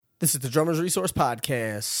This is the Drummers Resource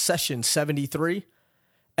Podcast, session 73.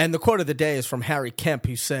 And the quote of the day is from Harry Kemp,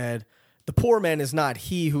 who said, "The poor man is not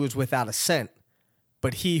he who is without a cent,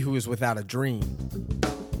 but he who is without a dream."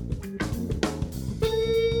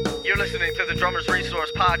 You're listening to the Drummers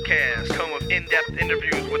Resource Podcast, home of in-depth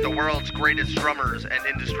interviews with the world's greatest drummers and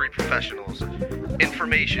industry professionals.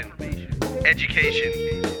 Information,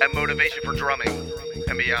 education, and motivation for drumming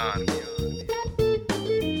and beyond.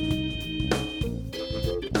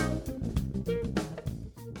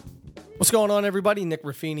 What's going on, everybody? Nick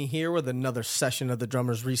Ruffini here with another session of the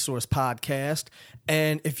Drummers Resource Podcast.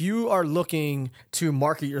 And if you are looking to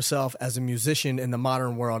market yourself as a musician in the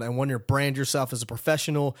modern world and want to brand yourself as a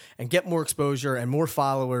professional and get more exposure and more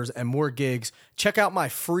followers and more gigs, check out my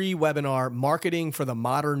free webinar, Marketing for the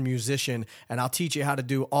Modern Musician, and I'll teach you how to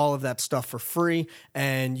do all of that stuff for free.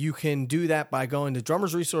 And you can do that by going to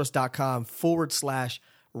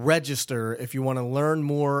drummersresource.com/register if you want to learn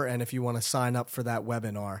more and if you want to sign up for that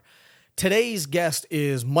webinar. Today's guest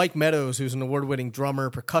is Mike Meadows, who's an award-winning drummer,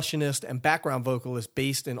 percussionist, and background vocalist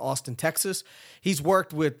based in Austin, Texas. He's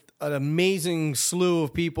worked with an amazing slew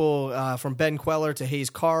of people from Ben Queller to Hayes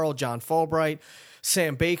Carl, John Fulbright,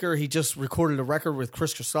 Sam Baker. He just recorded a record with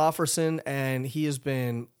Chris Christopherson, and he has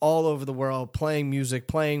been all over the world playing music,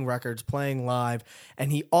 playing records, playing live.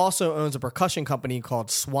 And he also owns a percussion company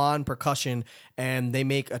called Swan Percussion, and they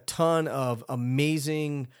make a ton of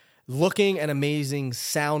amazing looking and amazing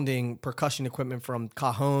sounding percussion equipment from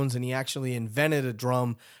cajones, and he actually invented a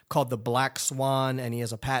drum called the Black Swan, and he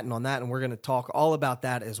has a patent on that, and we're going to talk all about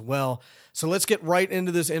that as well. So let's get right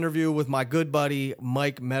into this interview with my good buddy,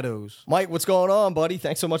 Mike Meadows. Mike, what's going on, buddy?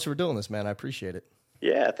 Thanks so much for doing this, man. I appreciate it.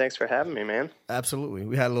 Yeah, thanks for having me, man. Absolutely.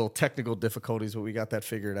 We had a little technical difficulties, but we got that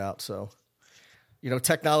figured out. So,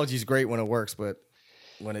 technology is great when it works, but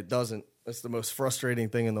when it doesn't, it's the most frustrating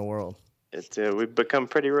thing in the world. We've become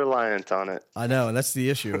pretty reliant on it. I know, and that's the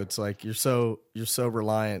issue. It's like you're so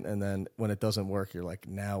reliant, and then when it doesn't work, you're like,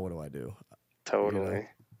 now what do I do? Totally.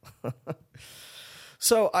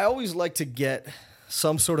 So I always like to get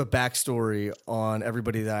some sort of backstory on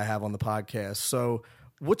everybody that I have on the podcast. So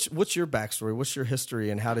what's your backstory? What's your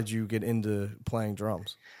history, and how did you get into playing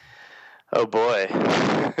drums? Oh boy,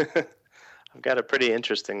 I've got a pretty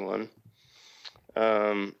interesting one.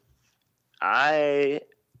 I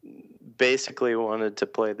basically wanted to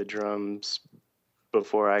play the drums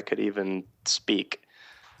before I could even speak.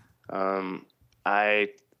 I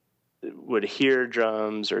would hear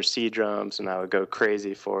drums or see drums, and I would go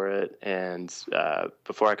crazy for it. And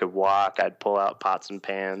before I could walk, I'd pull out pots and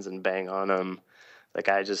pans and bang on them. Like,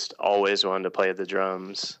 I just always wanted to play the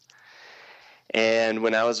drums. And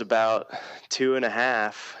when I was about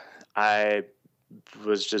 2.5, I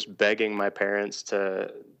was just begging my parents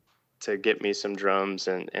to get me some drums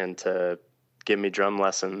and to give me drum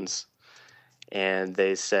lessons. And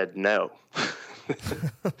they said no.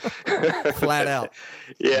 Flat out.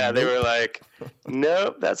 Yeah, they were like,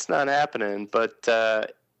 nope, that's not happening. But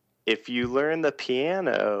if you learn the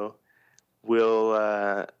piano,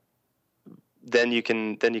 then you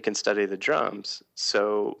can study the drums.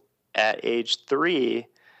 So at age 3,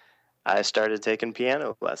 I started taking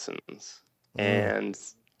piano lessons. And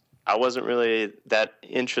I wasn't really that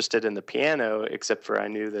interested in the piano, except for I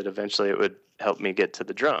knew that eventually it would help me get to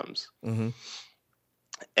the drums. Mm-hmm.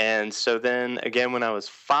 And so then again, when I was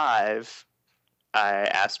 5, I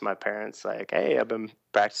asked my parents, like, hey, I've been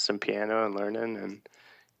practicing piano and learning, and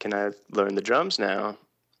can I learn the drums now?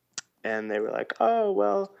 And they were like, oh,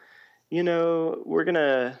 well, we're going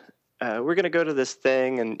to go to this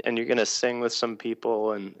thing and you're going to sing with some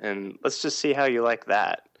people and let's just see how you like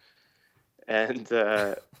that. And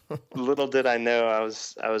little did I know I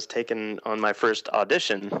was taken on my first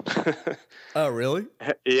audition. Oh, really?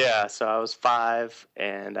 Yeah. So I was 5,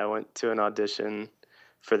 and I went to an audition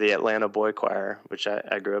for the Atlanta Boy Choir, which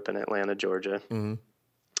I grew up in Atlanta, Georgia. Mm-hmm.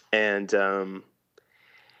 And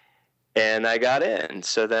I got in.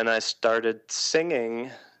 So then I started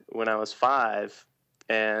singing when I was 5,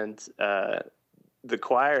 and the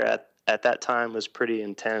choir at that time was pretty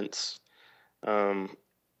intense.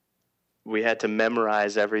 We had to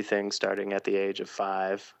memorize everything starting at the age of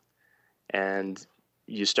 5, and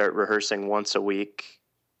you start rehearsing once a week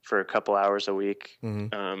for a couple hours a week.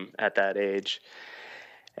 Mm-hmm. At that age.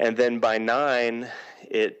 And then by 9,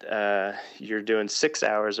 you're doing 6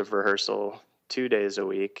 hours of rehearsal 2 days a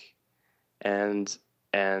week, and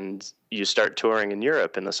you start touring in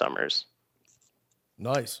Europe in the summers.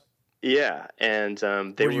 Nice. Yeah, and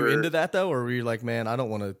were you into that though, or were you like, man, I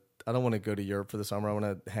don't want to go to Europe for the summer. I want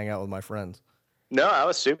to hang out with my friends. No, I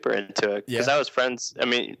was super into it because I was friends. I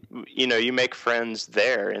mean, you make friends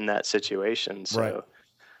there in that situation. So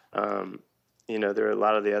There were a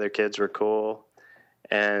lot of the other kids were cool,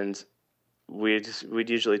 and we'd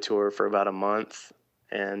usually tour for about a month,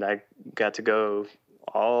 and I got to go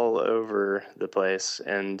all over the place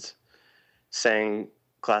and sang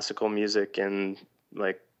classical music in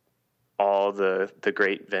like all the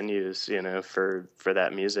great venues, for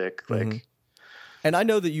that music. Like, and I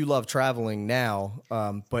know that you love traveling now,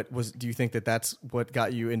 but do you think that that's what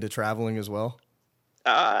got you into traveling as well?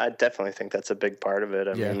 I definitely think that's a big part of it.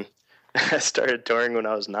 I mean, I started touring when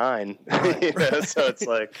I was 9, so it's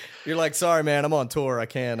like you're like, sorry, man, I'm on tour. I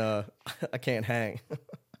can't hang.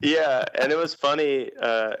 Yeah, and it was funny.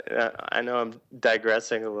 I know I'm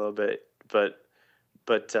digressing a little bit, but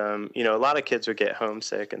a lot of kids would get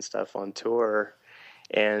homesick and stuff on tour.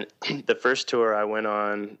 And the first tour I went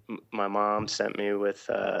on, my mom sent me with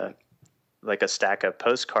like a stack of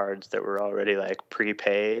postcards that were already like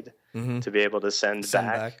prepaid to be able to send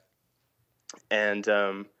back. And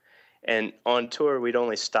on tour, we'd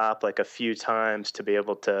only stop like a few times to be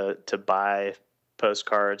able to buy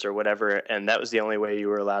postcards or whatever, and that was the only way you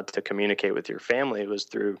were allowed to communicate with your family, was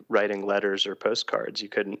through writing letters or postcards. You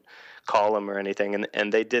couldn't call them or anything,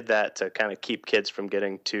 and they did that to kind of keep kids from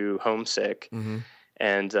getting too homesick,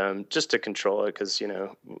 and just to control it, because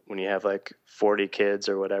when you have like 40 kids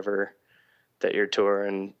or whatever that you're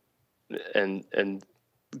touring and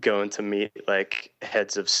going to meet like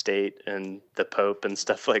heads of state and the Pope and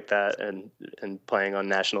stuff like that, and playing on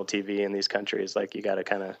national TV in these countries, like you got to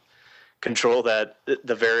kind of control the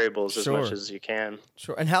variables as much as you can.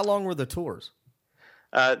 Sure. And how long were the tours?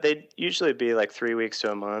 They'd usually be like 3 weeks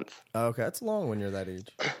to a month. Okay, that's long when you're that age.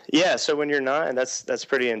 Yeah, so when you're 9, that's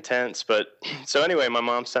pretty intense. But so anyway, my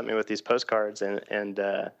mom sent me with these postcards, and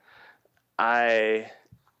I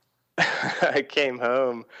I came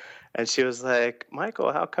home, and she was like,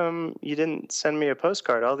 "Michael, how come you didn't send me a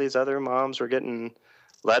postcard? All these other moms were getting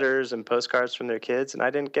letters and postcards from their kids, and I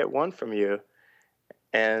didn't get one from you."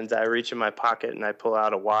 And I reach in my pocket and I pull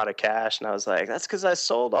out a wad of cash, and I was like, "That's because I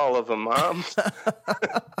sold all of them, Mom."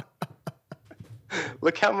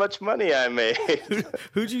 Look how much money I made.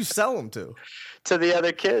 Who'd you sell them to? To the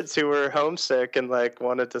other kids who were homesick and like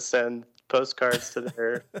wanted to send postcards to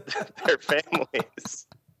their families.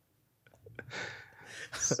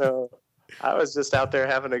 So I was just out there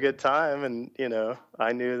having a good time, and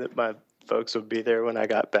I knew that my folks would be there when I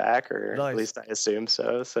got back, or nice. At least I assumed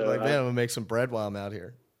so. So like, man, I'm gonna make some bread while I'm out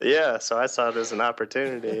here. Yeah, so I saw it as an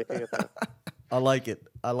opportunity. I like it.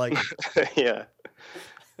 Yeah.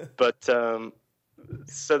 But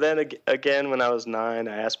so then again, when I was 9,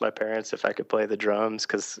 I asked my parents if I could play the drums,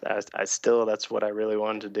 because I still, that's what I really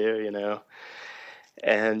wanted to do,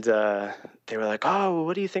 And they were like, "Oh, well,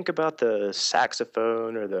 what do you think about the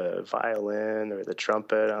saxophone or the violin or the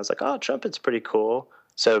trumpet?" And I was like, "Oh, trumpet's pretty cool."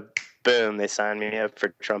 So boom, they signed me up for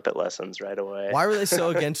trumpet lessons right away. Why were they so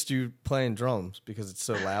against you playing drums? Because it's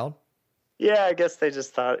so loud? Yeah, I guess they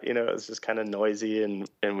just thought, it was just kind of noisy and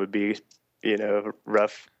would be,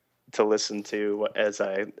 rough to listen to as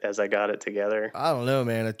I got it together. I don't know,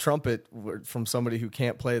 man. A trumpet from somebody who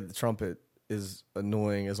can't play the trumpet is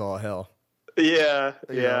annoying as all hell. Yeah.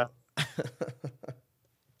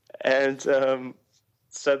 And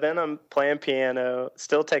so then I'm playing piano,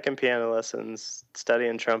 still taking piano lessons,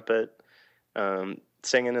 studying trumpet,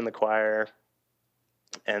 singing in the choir.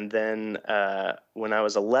 And then when I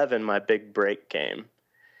was 11, my big break came.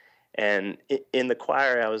 And in the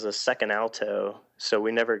choir, I was a second alto, so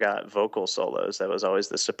we never got vocal solos. That was always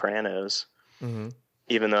the sopranos,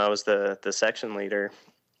 even though I was the section leader.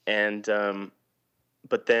 And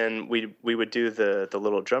but then we would do the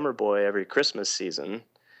Little Drummer Boy every Christmas season.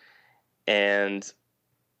 And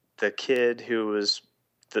the kid who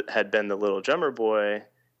had been the Little Drummer Boy,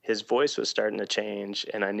 his voice was starting to change,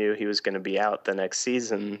 and I knew he was going to be out the next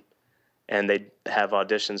season, and they'd have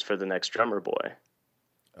auditions for the next Drummer Boy.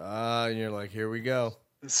 And you're like, here we go.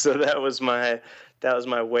 So that was my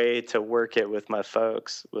way to work it with my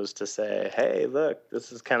folks, was to say, "Hey, look,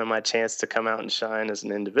 this is kind of my chance to come out and shine as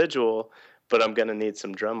an individual, but I'm going to need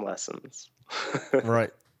some drum lessons."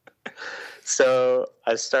 Right. So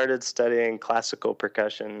I started studying classical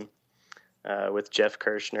percussion with Jeff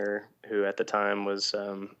Kirshner, who at the time was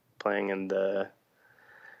playing in the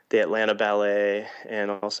Atlanta Ballet and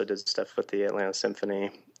also did stuff with the Atlanta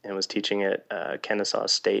Symphony, and was teaching at Kennesaw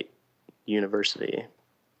State University.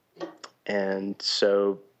 And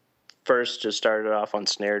so first just started off on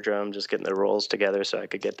snare drum, just getting the rolls together so I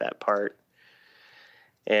could get that part.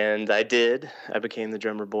 And I did. I became the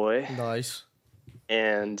drummer boy. Nice.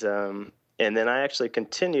 And then I actually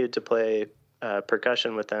continued to play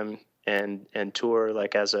percussion with them and tour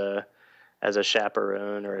like as a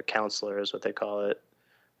chaperone or a counselor is what they call it,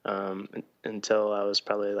 until I was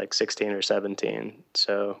probably like 16 or 17.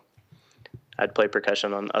 So I'd play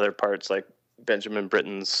percussion on other parts like Benjamin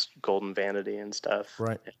Britten's Golden Vanity and stuff.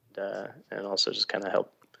 Right. And also just kind of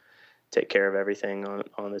help take care of everything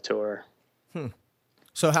on the tour.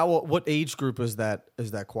 So what age group is that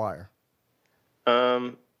choir?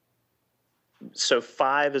 So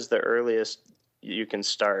 5 is the earliest you can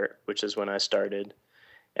start, which is when I started.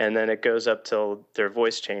 And then it goes up till their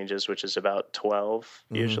voice changes, which is about 12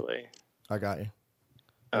 usually. I got you.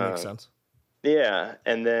 That makes sense. Yeah.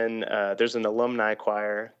 And then there's an alumni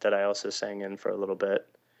choir that I also sang in for a little bit.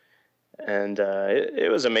 And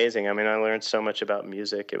it was amazing. I mean, I learned so much about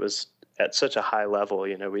music. It was at such a high level.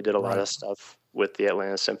 You know, we did a lot of stuff with the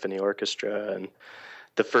Atlanta Symphony Orchestra, and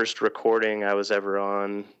the first recording I was ever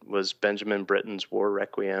on was Benjamin Britten's War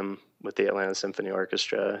Requiem with the Atlanta Symphony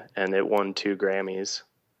Orchestra, and it won 2 Grammys.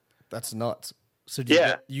 That's nuts. So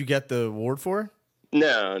you get the award for it?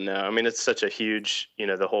 No. I mean, it's such a huge, you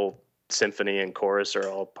know, the whole symphony and chorus are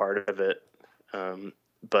all part of it.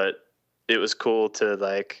 But it was cool to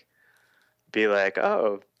like be like,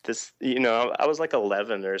 oh, this, you know, I was like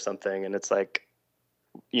 11 or something, and it's like,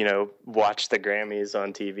 you know, watch the Grammys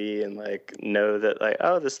on TV and like know that like,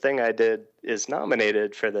 oh, this thing I did is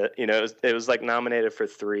nominated for the, you know, it was like nominated for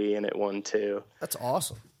 3 and it won 2. That's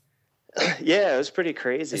awesome. Yeah, it was pretty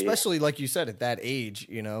crazy. Especially like you said, at that age,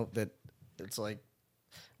 you know, that it's like,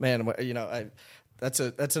 man, you know, that's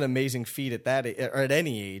an amazing feat at that or at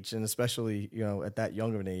any age, and especially, you know, at that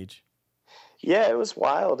young of an age. Yeah, it was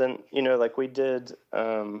wild. And, you know, like we did,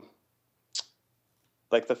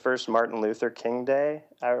 like the first Martin Luther King Day,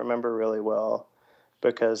 I remember really well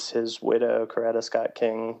because his widow, Coretta Scott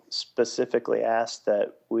King, specifically asked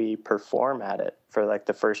that we perform at it for like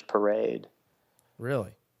the first parade.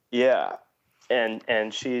 Really? Yeah.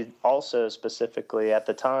 And she also specifically at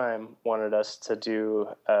the time wanted us to do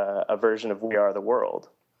a version of We Are the World.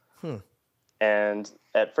 And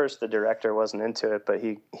at first the director wasn't into it, but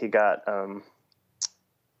he got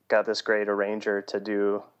this great arranger to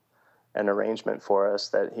do an arrangement for us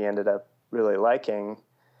that he ended up really liking.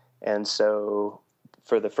 And so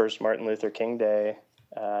for the first Martin Luther King Day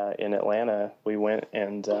in Atlanta, we went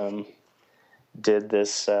and did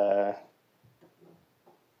this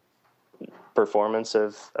performance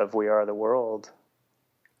of We Are the World.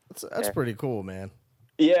 That's pretty cool, man.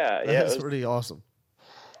 Yeah. That's pretty awesome.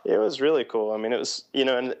 It was really cool. I mean, it was, you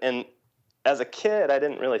know, and as a kid, I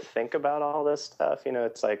didn't really think about all this stuff. You know,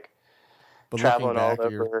 it's like traveling all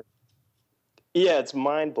over. Yeah, it's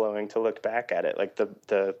mind-blowing to look back at it. Like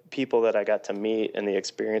the people that I got to meet and the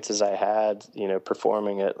experiences I had, you know,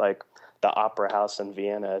 performing at like the Opera House in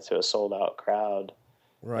Vienna to a sold-out crowd.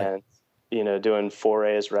 Right. And, you know, doing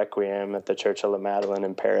Fauré's Requiem at the Church of La Madeleine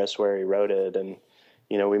in Paris where he wrote it. And,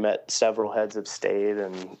 you know, we met several heads of state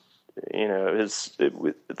and, you know, it was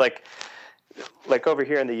like over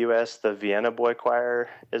here in the U.S., the Vienna Boy Choir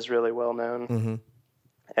is really well known. Mm-hmm.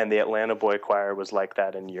 And the Atlanta Boy Choir was like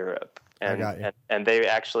that in Europe. And they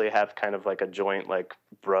actually have kind of like a joint like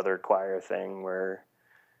brother choir thing where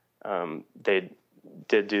they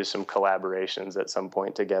did do some collaborations at some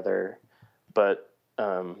point together. But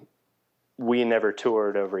we never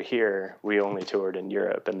toured over here. We only toured in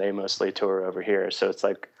Europe, and they mostly tour over here. So it's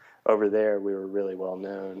like over there we were really well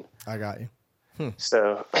known. I got you.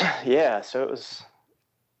 So yeah, so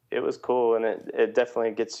it was cool, and it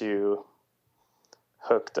definitely gets you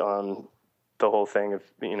hooked on the whole thing of,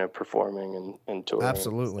 you know, performing and touring.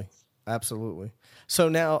 Absolutely. So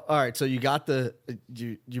now, all right, so you got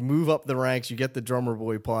you move up the ranks, you get the drummer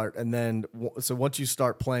boy part, and then so once you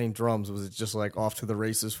start playing drums, was it just like off to the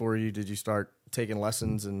races for you? Did you start taking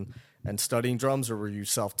lessons and studying drums, or were you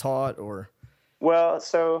self-taught, or? Well,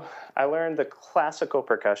 so I learned the classical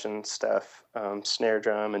percussion stuff, snare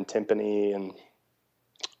drum and timpani and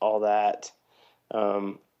all that.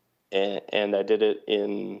 And I did it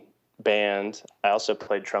in band. I also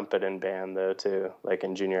played trumpet in band though too, like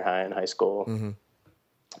in junior high and high school. Mm-hmm.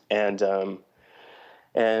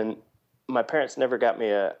 And my parents never got me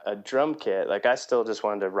a drum kit. Like I still just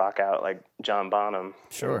wanted to rock out like John Bonham.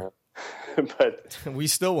 Sure. But we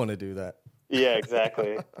still want to do that. Yeah,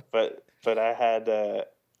 exactly. but I had a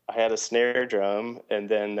snare drum, and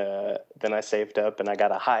then I saved up and I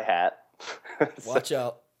got a hi-hat. Watch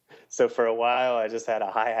out. So for a while I just had a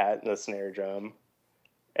hi-hat and a snare drum.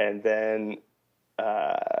 And then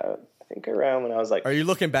I think around when I was like, are you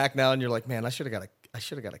looking back now and you're like, man, I should have got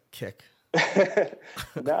a kick?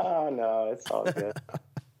 No, it's all good.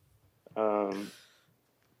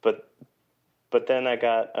 But then I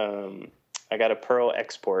got a Pearl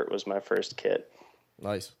Export was my first kit.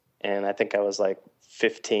 Nice. And I think I was like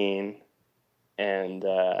 15, and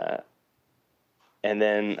And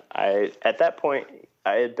then at that point,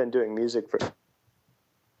 I had been doing music for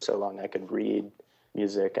so long. I could read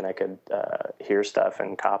music and I could hear stuff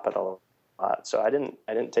and cop it a lot. So I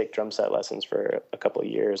didn't take drum set lessons for a couple of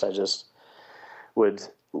years. I just would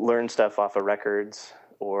learn stuff off of records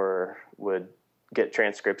or would get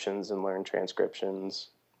transcriptions and learn transcriptions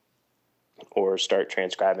or start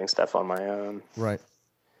transcribing stuff on my own. Right.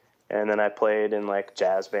 And then I played in like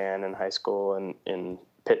jazz band in high school and in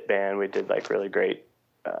pit band. We did like really great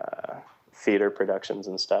theater productions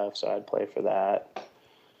and stuff. So I'd play for that.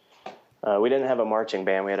 We didn't have a marching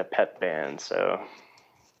band. We had a pep band. So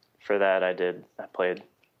for that, I played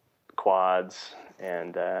quads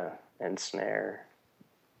and snare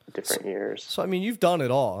different years. So I mean, you've done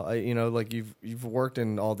it all. Like you've worked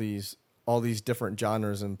in all these different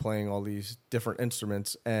genres and playing all these different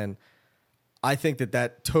instruments, and I think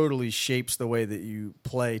that totally shapes the way that you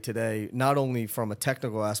play today, not only from a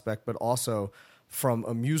technical aspect, but also from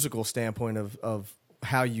a musical standpoint of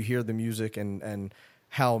how you hear the music and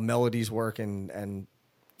how melodies work and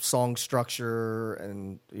song structure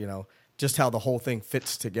and, just how the whole thing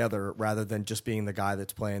fits together rather than just being the guy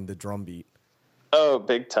that's playing the drum beat. Oh,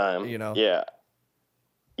 big time. Yeah.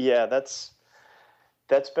 Yeah, that's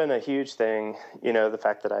been a huge thing, the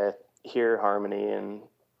fact that I hear harmony and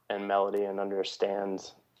melody and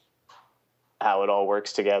understand how it all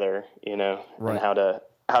works together, right. And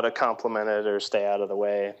how to complement it or stay out of the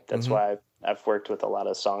way. That's why I've worked with a lot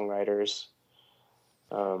of songwriters.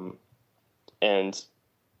 And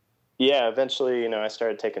yeah, eventually, I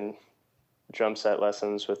started taking drum set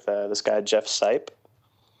lessons with this guy, Jeff Sipe.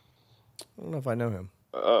 I don't know if I know him.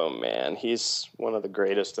 Oh man, he's one of the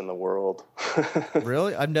greatest in the world.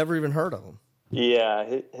 Really? I've never even heard of him.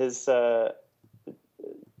 Yeah, his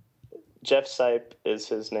Jeff Sipe is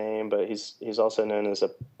his name, but he's also known as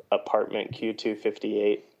Apartment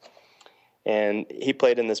Q258, and he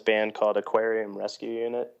played in this band called Aquarium Rescue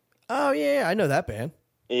Unit. Oh yeah, I know that band.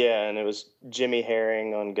 Yeah, and it was Jimmy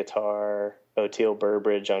Herring on guitar, Oteil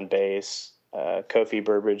Burbridge on bass, Kofi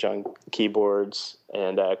Burbridge on keyboards,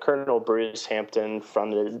 and Colonel Bruce Hampton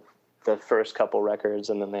fronted the first couple records,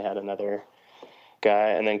 and then they had another guy,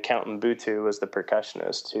 and then Count Mbutu was the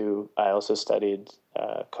percussionist who I also studied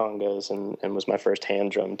congas and was my first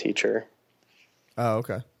hand drum teacher. Oh,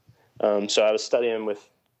 okay. So I was studying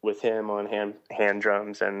with him on hand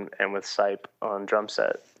drums and with Sipe on drum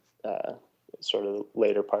set, sort of the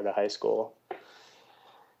later part of high school.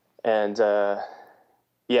 And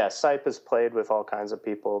Sipe has played with all kinds of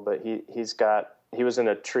people, but he was in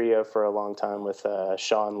a trio for a long time with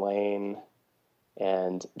Sean Lane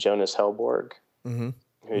and Jonas Hellborg. Mm-hmm.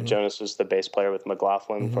 Jonas was the bass player with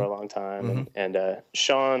McLaughlin for a long time, and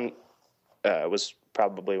Sean was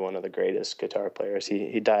probably one of the greatest guitar players.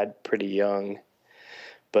 He died pretty young,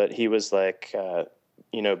 but he was like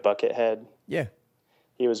Buckethead. Yeah,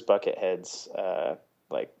 he was Buckethead's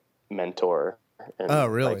like mentor. And, oh,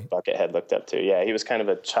 really? Like, Buckethead looked up to. Yeah, he was kind of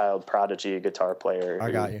a child prodigy guitar player. I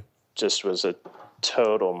got you. Just was a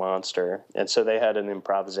total monster, and so they had an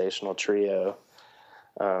improvisational trio.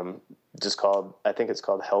 I think it's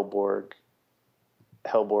called Hellborg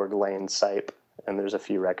Lane Sipe, and there's a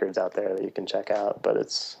few records out there that you can check out, but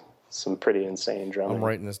it's some pretty insane drumming. I'm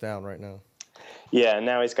writing this down right now. Yeah, and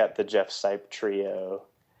now he's got the Jeff Sipe trio,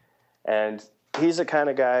 and he's the kind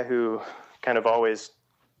of guy who kind of always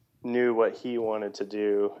knew what he wanted to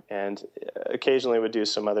do, and occasionally would do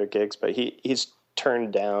some other gigs, but he's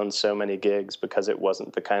turned down so many gigs because it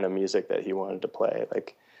wasn't the kind of music that he wanted to play.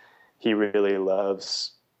 Like, he really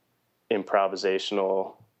loves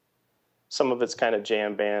improvisational. Some of it's kind of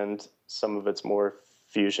jam band, some of it's more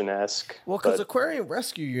fusion-esque. Well, because Aquarium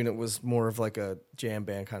Rescue Unit was more of like a jam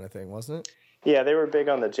band kind of thing, wasn't it? Yeah, they were big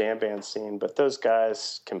on the jam band scene, but those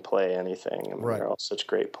guys can play anything. I mean, right. They're all such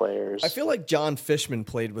great players. I feel like John Fishman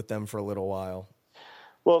played with them for a little while.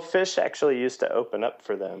 Well, Fish actually used to open up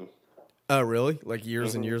for them. Oh, really? Like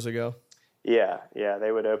years and years ago? Yeah,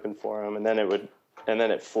 they would open for him, and then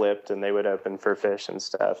it flipped, and they would open for Fish and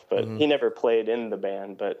stuff. But he never played in the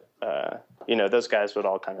band. But those guys would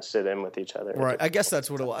all kind of sit in with each other. Right. I guess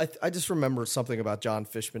that's what it was. I just remember something about John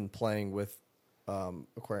Fishman playing with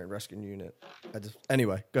Aquarium Rescue Unit.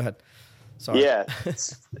 Anyway, go ahead. Sorry. Yeah.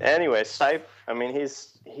 Anyway, Sipe. I mean,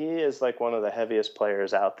 he is like one of the heaviest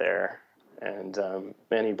players out there. And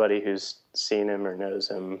anybody who's seen him or knows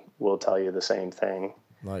him will tell you the same thing.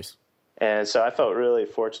 Nice. And so I felt really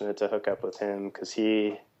fortunate to hook up with him because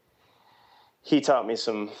he taught me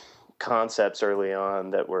some concepts early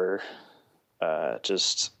on that were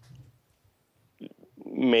just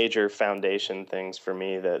major foundation things for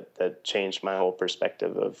me that changed my whole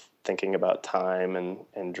perspective of thinking about time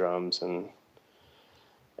and drums. And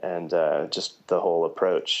just the whole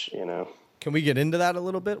approach, you know. Can we get into that a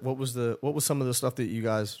little bit? What was some of the stuff that you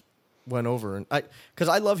guys went over? And because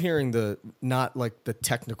I love hearing not like the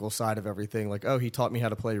technical side of everything, like, oh, he taught me how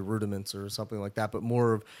to play rudiments or something like that, but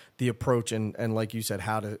more of the approach and like you said,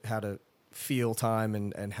 how to feel time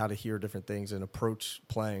and how to hear different things and approach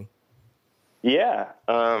playing. Yeah.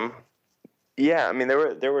 Yeah. I mean,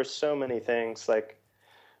 there were so many things. Like,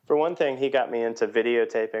 for one thing, he got me into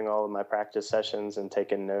videotaping all of my practice sessions and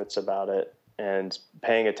taking notes about it and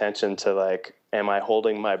paying attention to, like, am I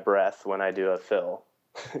holding my breath when I do a fill?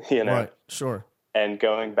 You know? Right. Sure. And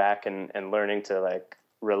going back and learning to, like,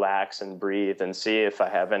 relax and breathe and see if I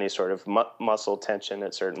have any sort of muscle tension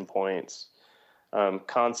at certain points.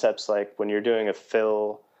 Concepts like when you're doing a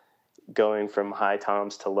fill, going from high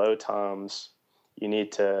toms to low toms, you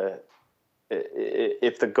need to,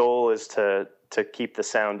 if the goal is to keep the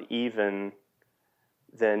sound even,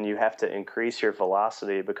 then you have to increase your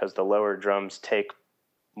velocity because the lower drums take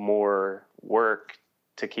more work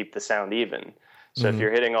to keep the sound even. So if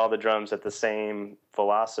you're hitting all the drums at the same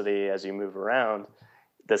velocity as you move around,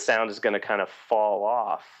 the sound is going to kind of fall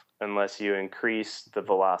off unless you increase the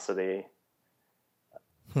velocity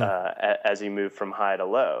as you move from high to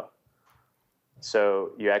low.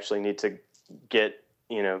 So you actually need to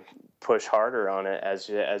push harder on it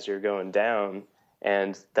as you're going down.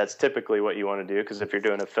 And that's typically what you want to do, because if you're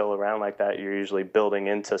doing a fill around like that, you're usually building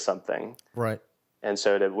into something. Right. And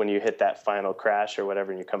so when you hit that final crash or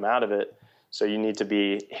whatever and you come out of it, so you need to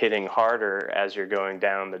be hitting harder as you're going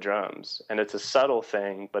down the drums. And it's a subtle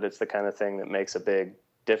thing, but it's the kind of thing that makes a big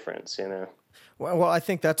difference, you know? Well, I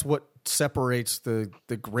think that's what separates the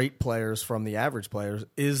great players from the average players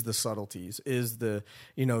is the subtleties, is the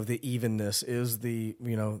evenness, is the,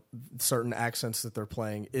 certain accents that they're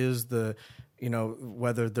playing, is the,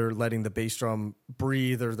 whether they're letting the bass drum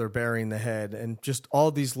breathe or they're burying the head, and just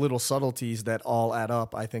all these little subtleties that all add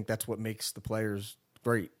up. I think that's what makes the players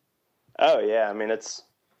great. Oh yeah. I mean, it's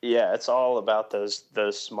all about those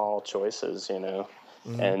small choices, and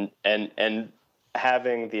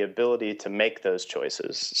having the ability to make those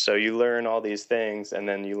choices. So you learn all these things, and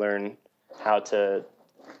then you learn how to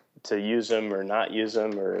use them or not use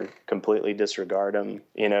them or completely disregard them,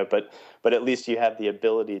 but at least you have the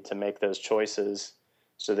ability to make those choices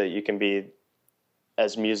so that you can be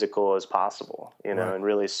as musical as possible, right. And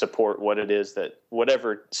really support what it is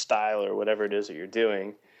whatever style or whatever it is that you're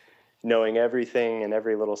doing, knowing everything and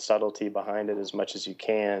every little subtlety behind it as much as you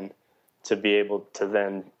can, to be able to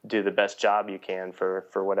then do the best job you can for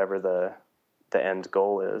whatever the end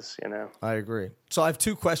goal is, I agree. So I have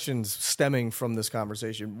two questions stemming from this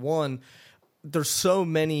conversation. One, there's so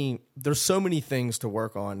many things to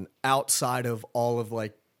work on outside of all of,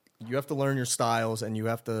 like, you have to learn your styles and you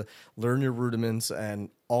have to learn your rudiments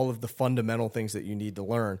and all of the fundamental things that you need to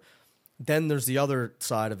learn. Then there's the other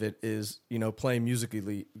side of it is, playing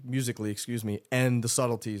musically, and the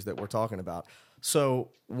subtleties that we're talking about. So,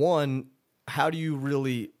 one, how do you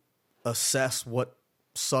really assess what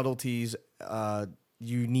subtleties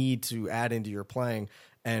you need to add into your playing,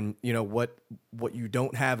 and what you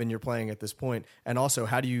don't have in your playing at this point, and also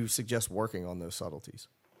how do you suggest working on those subtleties?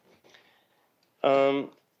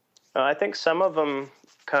 I think some of them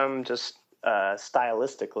come just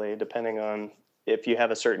stylistically, depending on if you have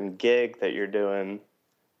a certain gig that you're doing.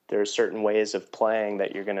 There are certain ways of playing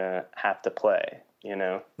that you're going to have to play,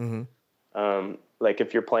 Mm-hmm. Like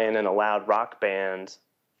if you're playing in a loud rock band,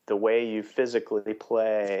 the way you physically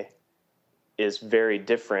play is very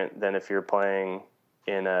different than if you're playing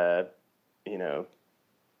in a,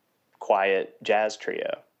 quiet jazz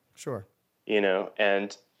trio. Sure.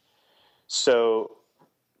 And so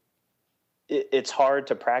it's hard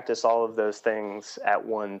to practice all of those things at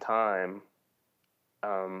one time.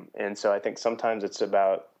 And so I think sometimes it's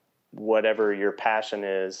about whatever your passion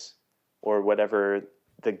is or whatever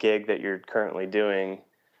the gig that you're currently doing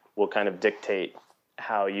will kind of dictate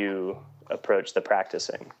how you approach the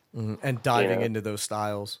practicing. Mm-hmm. And diving into those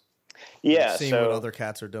styles. Yeah. Seeing what other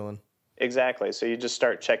cats are doing. Exactly. So you just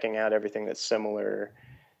start checking out everything that's similar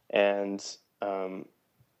and,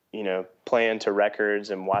 playing to records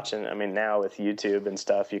and watching. I mean, now with YouTube and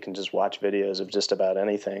stuff, you can just watch videos of just about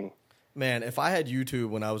anything. Man, if I had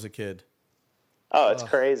YouTube when I was a kid. Oh, it's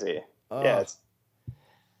crazy. Yeah,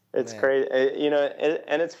 it's crazy.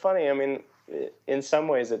 And it's funny. I mean, in some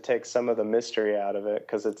ways it takes some of the mystery out of it,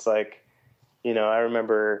 because it's like, I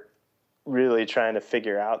remember really trying to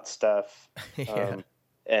figure out stuff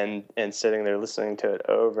and sitting there listening to it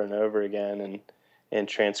over and over again and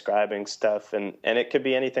transcribing stuff. And it could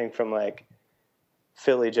be anything from like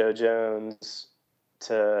Philly Joe Jones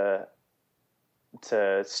to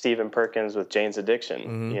to Stephen Perkins with Jane's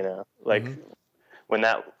Addiction, you know, like when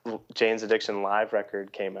that Jane's Addiction live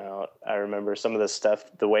record came out, I remember some of the stuff,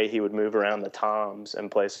 the way he would move around the toms and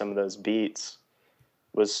play some of those beats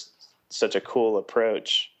was such a cool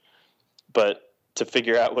approach. But to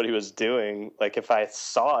figure out what he was doing, like if I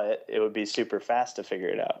saw it, it would be super fast to figure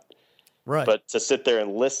it out. Right. But to sit there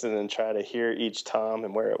and listen and try to hear each tom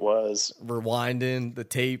and where it was. Rewinding the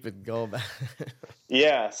tape and going back.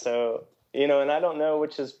 Yeah. So, you know, and I don't know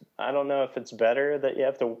if it's better that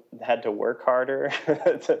you had to work harder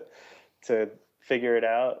to figure it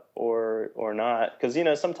out or not. Cause, you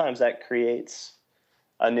know, sometimes that creates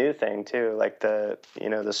a new thing too. Like the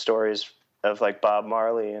stories of like Bob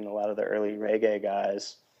Marley and a lot of the early reggae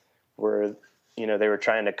guys were, you know, they were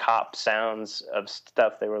trying to cop sounds of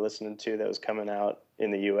stuff they were listening to that was coming out in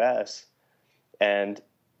the US, and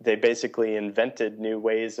they basically invented new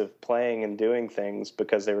ways of playing and doing things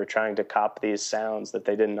because they were trying to cop these sounds that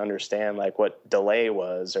they didn't understand, like what delay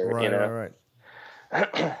was, or, right, you know,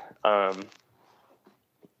 right.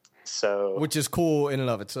 So, which is cool in and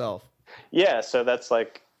of itself. Yeah. So that's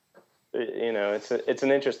like, you know, it's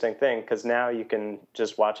an interesting thing because now you can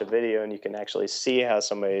just watch a video and you can actually see how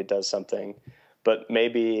somebody does something, but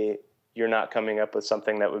maybe you're not coming up with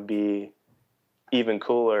something that would be even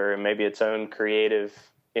cooler and maybe its own creative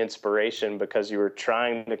inspiration because you were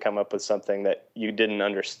trying to come up with something that you didn't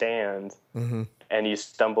understand, and you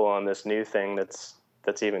stumble on this new thing that's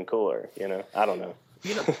even cooler. You know, I don't know.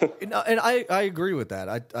 You know, and I agree with that.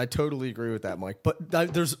 I totally agree with that, Mike. But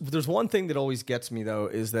there's one thing that always gets me though,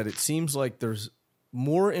 is that it seems like there's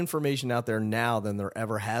more information out there now than there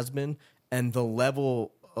ever has been, and the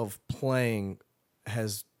level of playing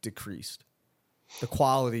has decreased. The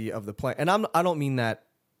quality of the play, and I don't mean that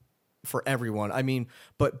for everyone. I mean,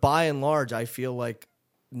 but by and large, I feel like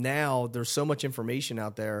now there's so much information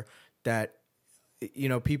out there that, you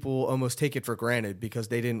know, people almost take it for granted because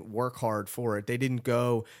they didn't work hard for it. They didn't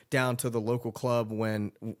go down to the local club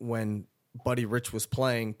when Buddy Rich was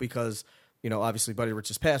playing because, you know, obviously Buddy Rich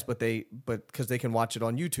has passed, but because they can watch it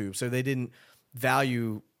on YouTube. So they didn't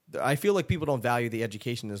value. I feel like people don't value the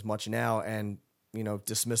education as much now, and, you know,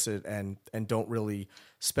 dismiss it and don't really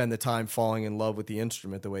spend the time falling in love with the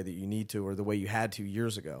instrument the way that you need to, or the way you had to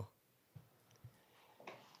years ago.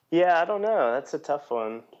 Yeah, I don't know. That's a tough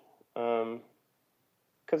one.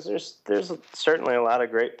 Because there's certainly a lot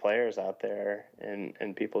of great players out there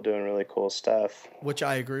and people doing really cool stuff. Which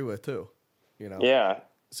I agree with too, you know? Yeah.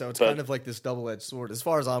 So it's kind of like this double-edged sword as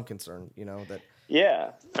far as I'm concerned, you know, that.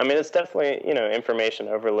 Yeah. I mean, it's definitely, you know, information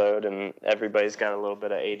overload, and everybody's got a little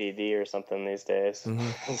bit of ADD or something these days,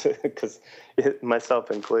 because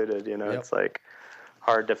myself included, you know, It's like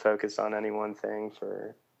hard to focus on any one thing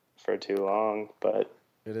for too long, but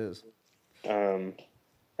it is.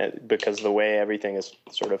 Because the way everything is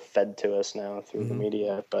sort of fed to us now through the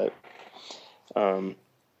media, but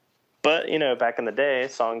you know, back in the day,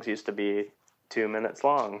 songs used to be 2 minutes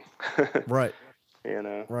long. Right. You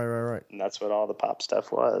know, right. And that's what all the pop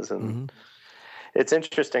stuff was. And it's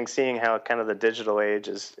interesting seeing how kind of the digital age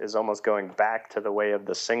is almost going back to the way of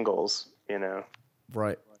the singles, you know,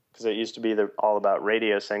 right. Because it used to be all about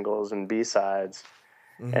radio singles and B-sides.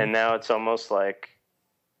 And now it's almost like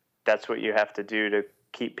that's what you have to do to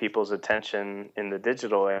keep people's attention in the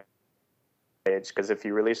digital age. Because if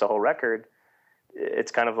you release a whole record,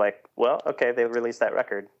 it's kind of like, well, okay, they released that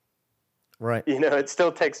record. Right. You know, it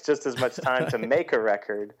still takes just as much time to make a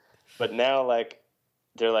record, but now, like,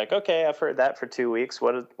 they're like, okay, I've heard that for 2 weeks.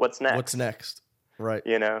 What's next? What's next? Right.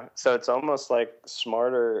 You know, so it's almost like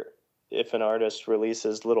smarter if an artist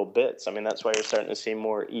releases little bits. I mean, that's why you're starting to see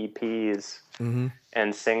more EPs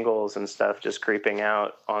and singles and stuff just creeping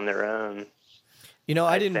out on their own. You know,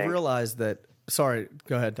 I didn't realize that. Sorry,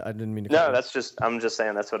 go ahead. I didn't mean to. No, I'm just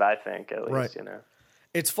saying that's what I think, at least, right. You know.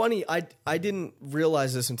 It's funny. I didn't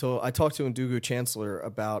realize this until I talked to Ndugu Chancellor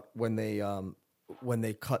about when they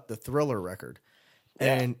cut the Thriller record,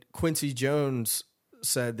 and Quincy Jones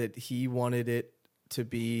said that he wanted it to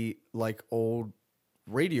be like old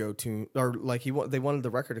radio tune, or like they wanted the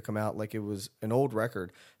record to come out like it was an old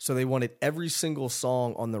record. So they wanted every single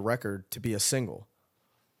song on the record to be a single,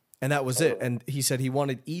 and that was it. And he said he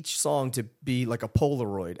wanted each song to be like a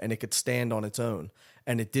Polaroid, and it could stand on its own.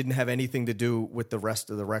 And it didn't have anything to do with the rest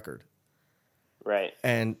of the record. Right.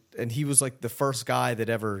 And he was like the first guy that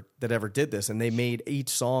ever did this. And they made each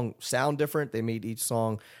song sound different. They made each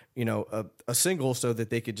song, you know, a single so that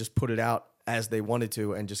they could just put it out as they wanted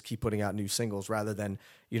to and just keep putting out new singles, rather than,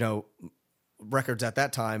 you know, records at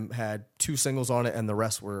that time had 2 singles on it and the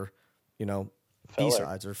rest were, you know, filler.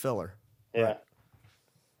 B-sides or filler. Yeah. Right.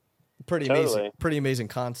 pretty Totally. amazing. Pretty amazing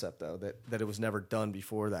concept though that it was never done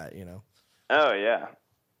before that. Oh yeah.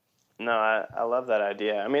 No, I love that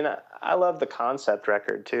idea. I mean, I love the concept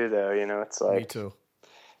record too, though. It's like Me too.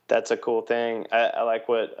 That's a cool thing. I like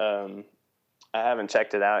what I haven't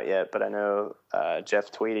checked it out yet, but I know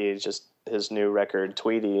Jeff Tweedy, just his new record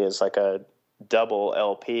Tweedy is like a double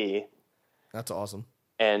LP. That's awesome.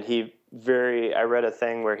 And I read a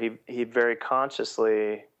thing where he very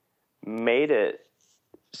consciously made it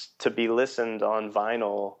to be listened on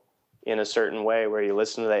vinyl in a certain way, where you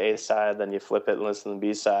listen to the A side, then you flip it and listen to the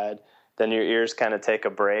B side, then your ears kind of take a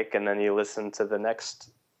break, and then you listen to the next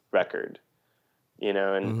record,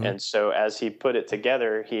 and so as he put it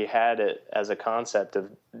together, he had it as a concept of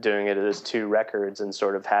doing it as two records and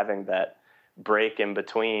sort of having that break in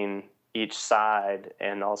between each side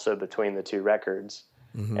and also between the two records,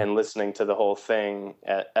 and listening to the whole thing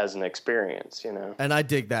as an experience, And I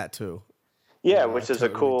dig that too. Yeah, which is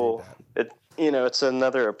totally a cool. It's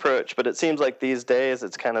another approach, but it seems like these days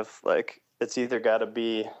it's kind of like it's either got to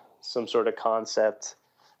be some sort of concept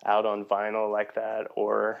out on vinyl like that,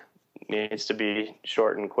 or needs to be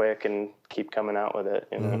short and quick and keep coming out with it.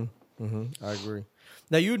 I agree.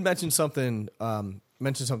 Now you had mentioned something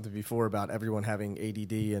before about everyone having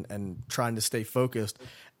ADD and trying to stay focused.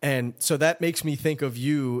 And so that makes me think of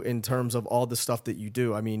you in terms of all the stuff that you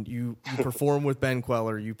do. I mean, you perform with Ben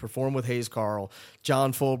Queller, you perform with Hayes Carll,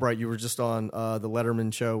 John Fulbright. You were just on the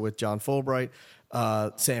Letterman show with John Fulbright.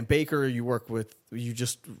 Sam Baker, you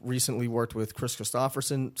just recently worked with Chris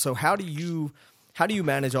Christopherson. So how do you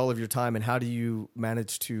manage all of your time, and how do you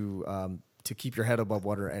manage to keep your head above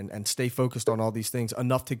water and stay focused on all these things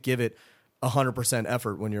enough to give it 100%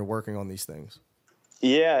 effort when you're working on these things?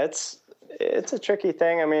 Yeah, it's a tricky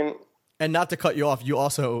thing. I mean, and not to cut you off, you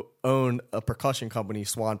also own a percussion company,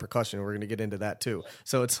 Swan Percussion. We're going to get into that too.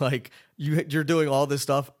 So it's like you're doing all this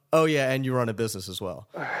stuff. Oh yeah, and you run a business as well.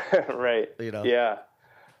 Right. Yeah.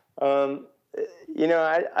 I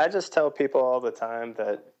just tell people all the time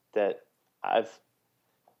that I've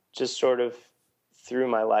just sort of through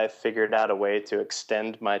my life figured out a way to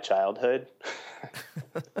extend my childhood.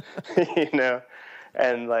 And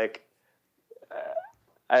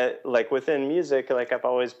I within music, I've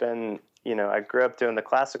always been, I grew up doing the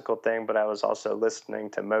classical thing, but I was also listening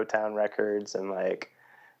to Motown records and a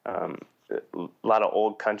lot of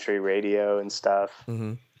old country radio and stuff,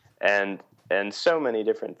 and so many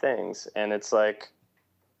different things. And it's I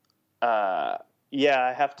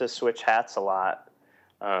have to switch hats a lot.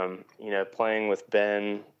 Playing with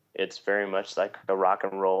Ben, it's very much like a rock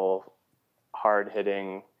and roll, hard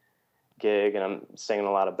hitting gig, and I'm singing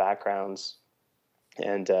a lot of backgrounds.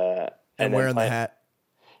 And wearing the hat.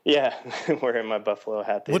 Yeah, wearing my buffalo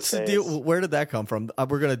hat. What's the deal? Where did that come from?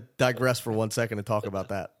 We're going to digress for 1 second and talk about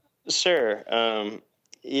that. Sure. I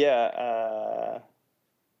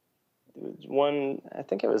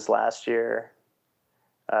think it was last year,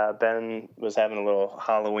 Ben was having a little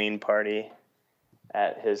Halloween party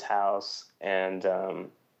at his house, and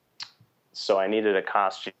so I needed a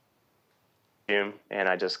costume, and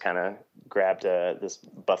I just kind of grabbed this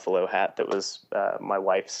buffalo hat that was my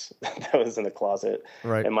wife's that was in the closet.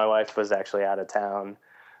 Right. And my wife was actually out of town,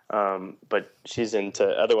 but she's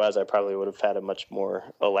otherwise I probably would have had a much more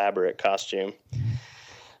elaborate costume.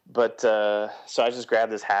 But so I just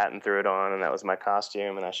grabbed this hat and threw it on, and that was my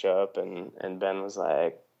costume. And I show up, and Ben was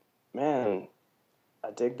like, "Man,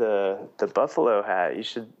 I dig the buffalo hat. You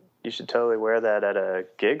should totally wear that at a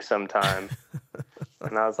gig sometime."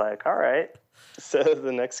 And I was like, "All right." So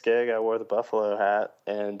the next gig, I wore the buffalo hat,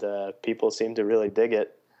 and people seemed to really dig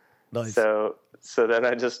it. Nice. So then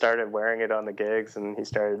I just started wearing it on the gigs, and he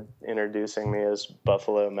started introducing me as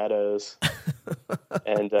Buffalo Meadows,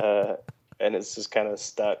 and it's just kind of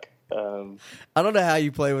stuck. I don't know how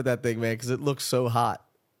you play with that thing, man, because it looks so hot.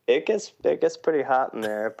 It gets pretty hot in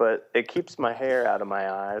there, but it keeps my hair out of my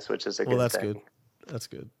eyes, which is a good thing. Well, that's good. That's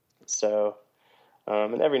good. So,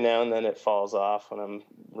 and every now and then it falls off when I'm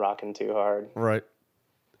rocking too hard. Right.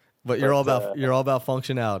 But you're all about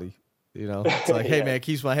functionality. It's like, hey man, it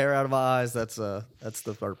keeps my hair out of my eyes. That's the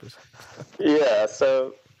purpose. Yeah.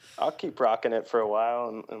 So I'll keep rocking it for a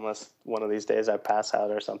while, unless one of these days I pass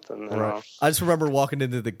out or something. Right. I just remember walking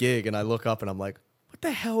into the gig and I look up and I'm like, what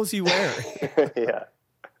the hell is he wearing? Yeah.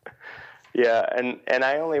 Yeah. And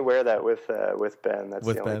I only wear that with Ben. That's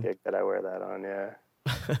with the only Ben. gig that I wear that on. Yeah.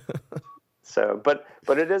 So, but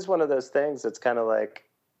it is one of those things that's kind of like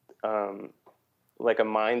a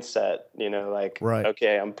mindset, right.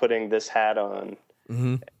 Okay, I'm putting this hat on,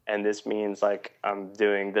 mm-hmm. and this means I'm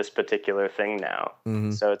doing this particular thing now.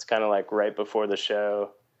 Mm-hmm. So it's kind of like right before the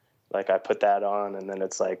show, I put that on, and then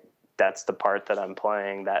it's like that's the part that I'm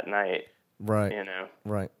playing that night. Right. You know?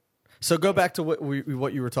 Right. So go back to what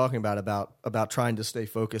you were talking about trying to stay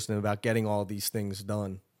focused and about getting all these things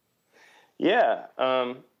done. Yeah.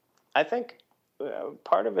 I think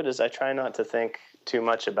part of it is I try not to think too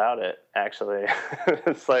much about it, actually.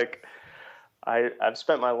 It's like I've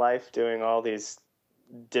spent my life doing all these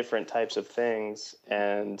different types of things,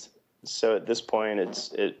 and so at this point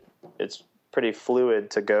it's pretty fluid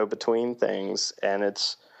to go between things, and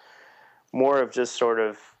it's more of just sort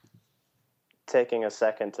of taking a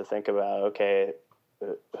second to think about, okay,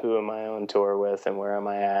 who am I on tour with and where am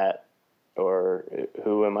I at, or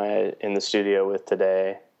who am I in the studio with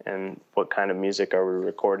today, and what kind of music are we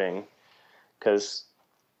recording? Because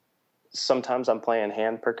sometimes I'm playing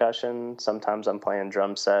hand percussion, sometimes I'm playing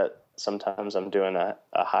drum set, sometimes I'm doing a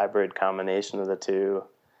hybrid combination of the two.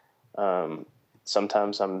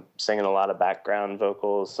 Sometimes I'm singing a lot of background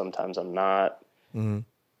vocals, sometimes I'm not. Mm-hmm.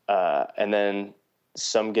 And then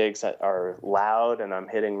some gigs are loud and I'm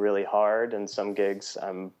hitting really hard, and some gigs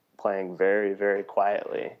I'm playing very, very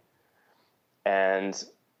quietly. And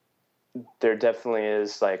there definitely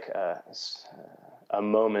is like a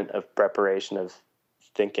moment of preparation of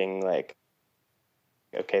thinking like,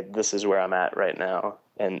 okay, this is where I'm at right now.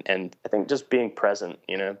 And I think just being present,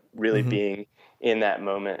 you know, really being in that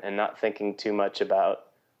moment and not thinking too much about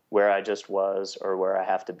where I just was or where I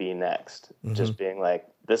have to be next. Just being like,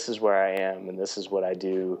 this is where I am and this is what I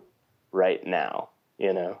do right now,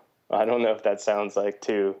 you know. I don't know if that sounds like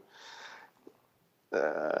too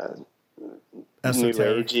new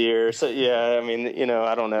agey or so. Yeah, I mean, you know,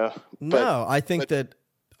 I don't know. No, I think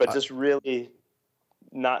but just really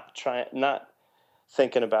not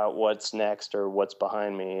thinking about what's next or what's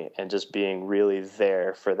behind me, and just being really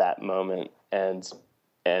there for that moment and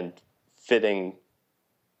fitting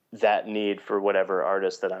that need for whatever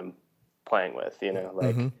artist that I'm playing with, you know,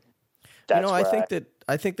 like that's, you know,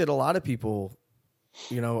 I think that a lot of people,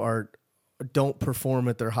 you know, don't perform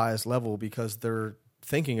at their highest level because they're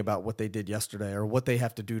thinking about what they did yesterday or what they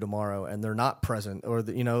have to do tomorrow, and they're not present. Or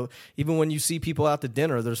you know, even when you see people out to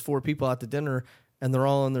dinner, there's 4 people out to dinner and they're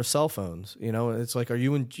all on their cell phones. You know, it's like, how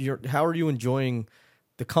are you enjoying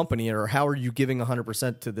the company, or how are you giving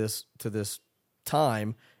 100% to this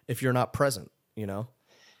time if you're not present? You know?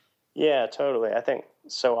 Yeah, totally. I think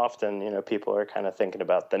so often, you know, people are kind of thinking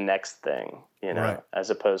about the next thing, you know, right,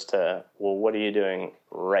 as opposed to, well, what are you doing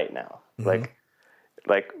right now?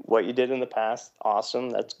 Like what you did in the past, awesome,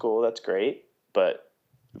 that's cool, that's great, but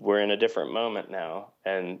we're in a different moment now,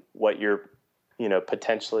 and what you're, you know,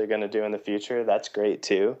 potentially going to do in the future, that's great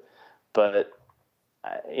too. But,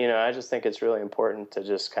 you know, I just think it's really important to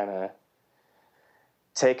just kind of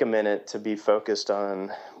take a minute to be focused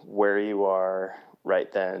on where you are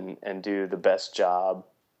right then and do the best job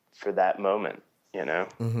for that moment, you know,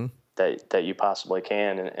 that you possibly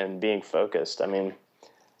can, and being focused. I mean,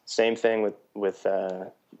 same thing with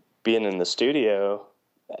being in the studio,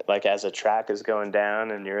 like as a track is going down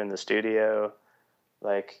and you're in the studio,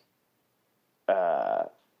 like,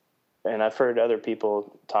 and I've heard other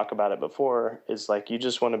people talk about it before, is like, you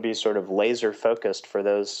just want to be sort of laser focused for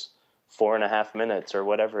those 4.5 minutes or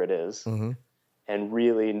whatever it is, and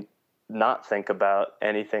really not think about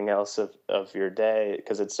anything else of your day,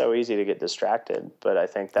 because it's so easy to get distracted. But I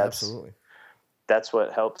think that's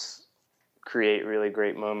what helps create really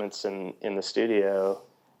great moments in the studio,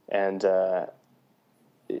 and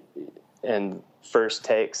first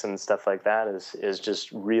takes and stuff like that is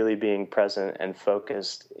just really being present and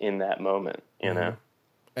focused in that moment, you know?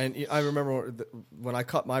 And I remember when I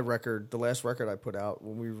cut my record, the last record I put out,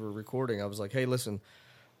 when we were recording, I was like, hey, listen,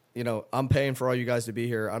 you know, I'm paying for all you guys to be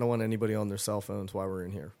here. I don't want anybody on their cell phones while we're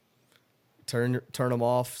in here. Turn them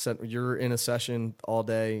off. You're in a session all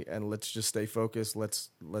day, and let's just stay focused. Let's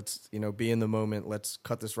you know, be in the moment. Let's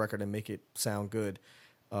cut this record and make it sound good.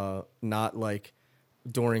 Not like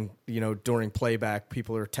during playback,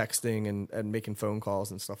 people are texting and making phone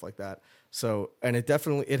calls and stuff like that. So, and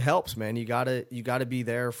it helps, man. You gotta be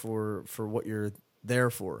there for what you're there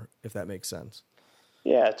for, if that makes sense.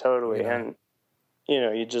 Yeah, totally. You know? And you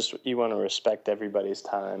know, you want to respect everybody's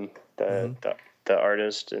time, the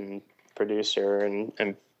artist and producer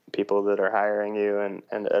and people that are hiring you,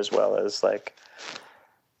 and as well as like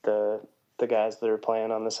the guys that are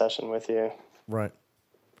playing on the session with you. Right.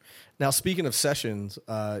 Now, speaking of sessions,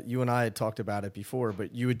 you and I had talked about it before,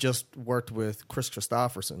 but you had just worked with Chris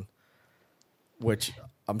Christopherson, which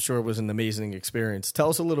I'm sure was an amazing experience. Tell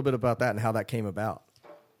us a little bit about that and how that came about.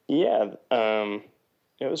 Yeah,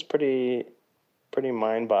 it was pretty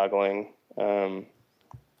mind-boggling,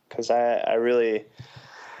 because I really,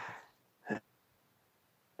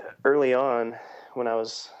 early on when I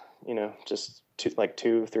was just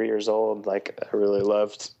 2-3 years old, like I really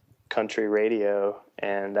loved country radio,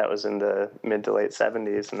 and that was in the mid to late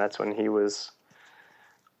 70s, and that's when he was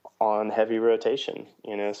on heavy rotation,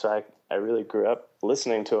 so I really grew up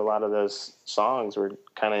listening to a lot of those songs, were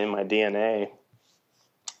kind of in my DNA.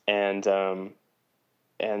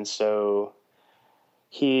 And so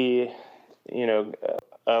he,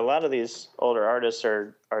 a lot of these older artists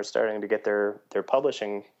are starting to get their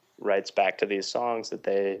publishing rights back to these songs that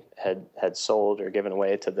they had sold or given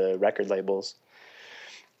away to the record labels.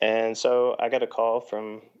 And so I got a call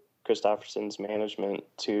from Kristofferson's management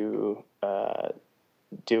to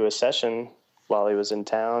do a session while he was in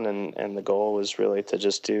town, and the goal was really to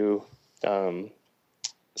just do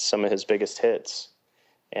some of his biggest hits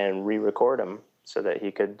and re-record them so that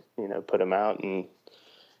he could, put them out and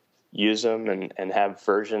use them and have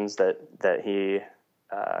versions that he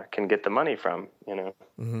can get the money from,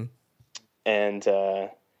 Mm-hmm. And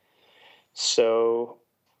so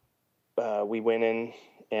we went in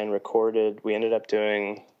and recorded. We ended up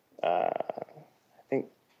doing, I think,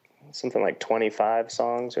 something like 25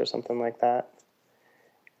 songs or something like that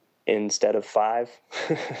instead of 5.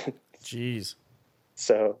 Jeez.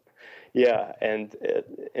 So, yeah, and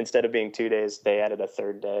instead of being 2 days, they added a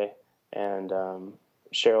third day, and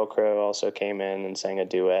Sheryl Crow also came in and sang a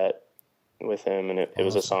duet with him, and it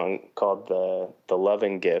was a song called the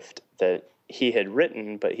Loving Gift that he had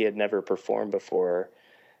written, but he had never performed before.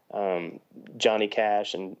 Johnny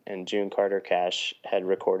Cash and June Carter Cash had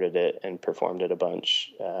recorded it and performed it a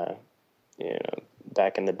bunch,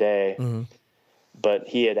 back in the day. Mm-hmm. But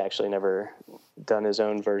he had actually never done his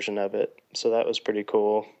own version of it, so that was pretty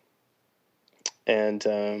cool. And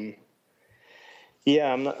I'm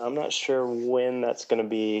not sure when that's going to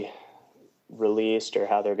be released or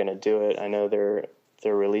how they're going to do it. I know they're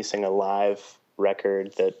releasing a live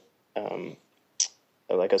record that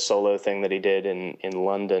like a solo thing that he did in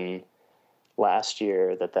London last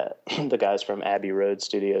year that the guys from Abbey Road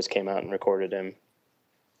Studios came out and recorded him.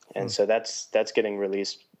 And so that's getting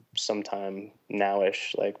released sometime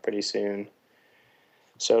nowish, like pretty soon.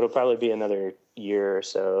 So it'll probably be another year or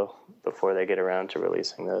so before they get around to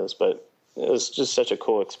releasing those. But it was just such a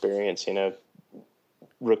cool experience,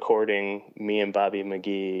 recording me and Bobby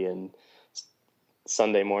McGee and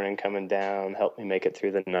Sunday Morning Coming Down, Help Me Make It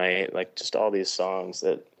Through the Night, like just all these songs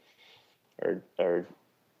that are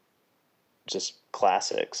just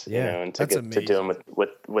classics, and to do them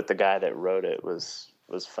with the guy that wrote it was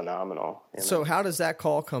phenomenal. So how does that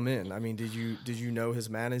call come in? I mean, did you know his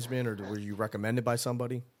management, or were you recommended by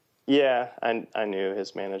somebody? Yeah, I knew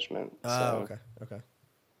his management. Oh, okay.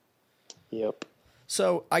 Yep.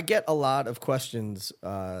 So I get a lot of questions.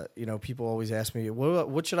 People always ask me,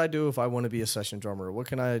 what should I do if I want to be a session drummer? What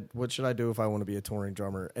should I do if I want to be a touring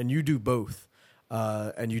drummer? And you do both.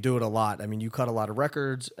 And you do it a lot. I mean, you cut a lot of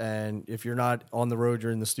records, and if you're not on the road,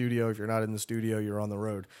 you're in the studio. If you're not in the studio, you're on the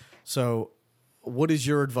road. So what is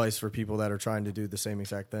your advice for people that are trying to do the same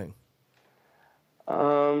exact thing?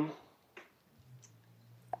 I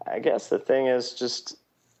guess the thing is just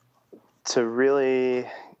to really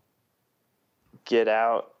get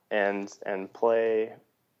out and play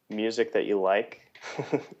music that you like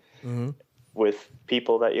mm-hmm. with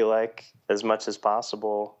people that you like as much as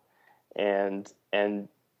possible, and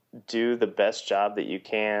do the best job that you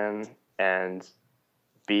can, and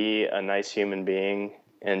be a nice human being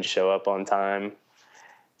and show up on time,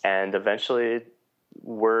 and eventually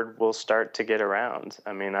word will start to get around.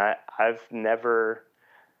 I mean, I've never,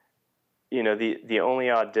 the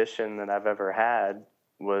only audition that I've ever had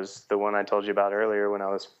was the one I told you about earlier when I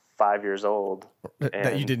was 5 years old.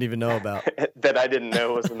 That you didn't even know about. That I didn't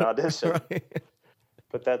know was an audition. Right.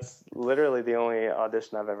 But that's literally the only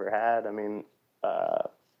audition I've ever had. I mean,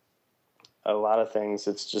 a lot of things,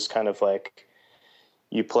 it's just kind of like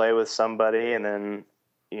you play with somebody, and then,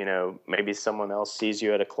 maybe someone else sees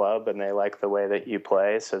you at a club and they like the way that you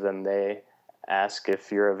play. So then they ask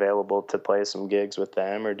if you're available to play some gigs with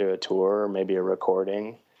them or do a tour or maybe a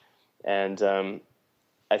recording. And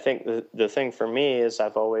I think the thing for me is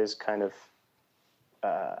I've always kind of,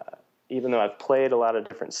 even though I've played a lot of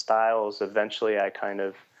different styles, eventually I kind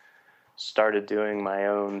of started doing my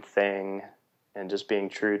own thing and just being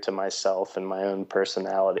true to myself and my own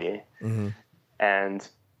personality. Mm-hmm. And,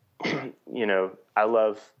 I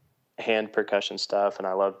love hand percussion stuff, and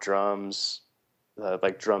I love drums,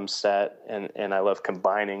 like drum set, and I love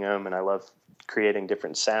combining them, and I love creating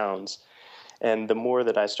different sounds. And the more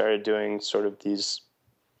that I started doing sort of these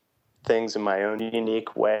things in my own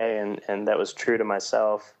unique way, and that was true to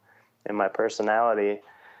myself and my personality,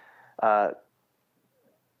 the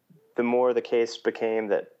more the case became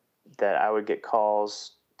that I would get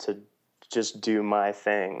calls just do my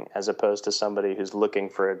thing as opposed to somebody who's looking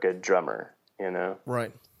for a good drummer, you know?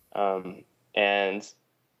 Right. And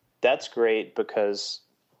that's great because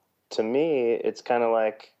to me, it's kind of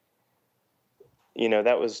like, you know,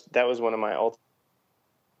 that was one of my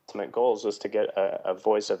ultimate goals, was to get a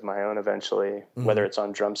voice of my own eventually, whether it's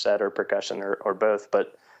on drum set or percussion or both,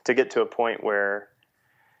 but to get to a point where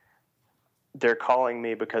they're calling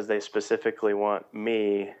me because they specifically want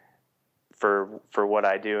me for what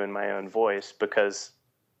I do in my own voice, because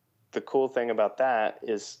the cool thing about that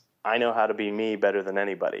is I know how to be me better than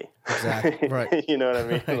anybody. Exactly. Right. You know what I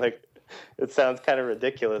mean? Right. Like, it sounds kind of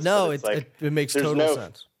ridiculous. No, it's like, it makes total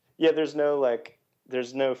sense. Yeah. There's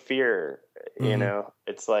no fear, you know.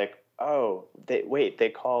 It's like, oh,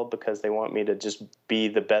 they called because they want me to just be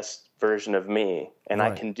the best version of me, and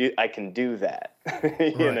right. I can do that.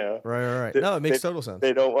 You know. Right. No, it makes total sense.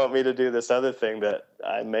 They don't want me to do this other thing that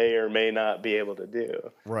I may or may not be able to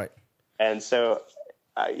do. Right. And so,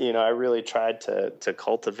 I really tried to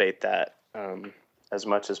cultivate that as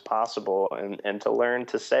much as possible, and to learn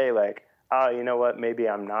to say, like, oh, you know what, maybe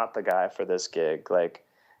I'm not the guy for this gig. Like,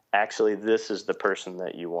 actually, this is the person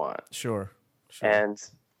that you want. Sure. And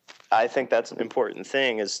I think that's an important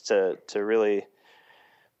thing, is to really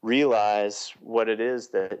realize what it is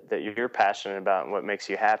that you're passionate about and what makes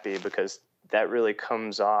you happy, because that really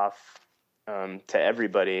comes off to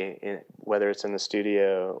everybody, whether it's in the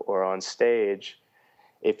studio or on stage.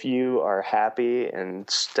 If you are happy and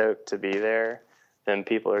stoked to be there, then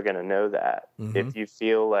people are going to know that. Mm-hmm. If you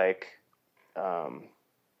feel like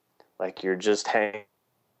you're just hanging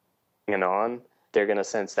on, they're going to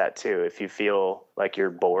sense that too. If you feel like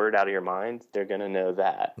you're bored out of your mind, they're going to know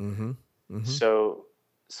that. Mm-hmm. Mm-hmm.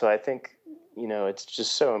 So I think, it's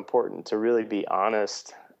just so important to really be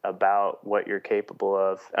honest about what you're capable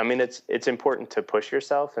of. I mean, it's important to push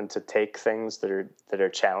yourself and to take things that are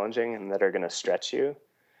challenging and that are going to stretch you.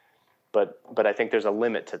 But I think there's a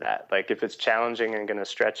limit to that. Like, if it's challenging and going to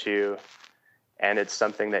stretch you, and it's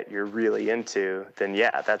something that you're really into, then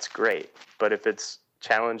yeah, that's great. But if it's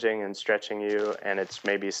challenging and stretching you, and it's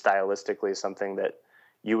maybe stylistically something that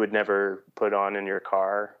you would never put on in your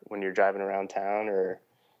car when you're driving around town, or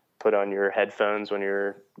put on your headphones when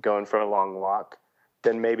you're going for a long walk,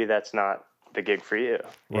 then maybe that's not the gig for you.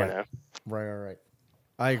 Right. You know? Right.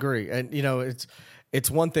 I agree. And, it's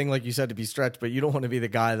one thing, like you said, to be stretched, but you don't want to be the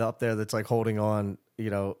guy up there that's like holding on,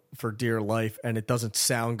 for dear life, and it doesn't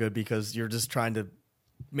sound good because you're just trying to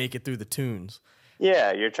make it through the tunes.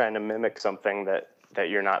 Yeah, you're trying to mimic something that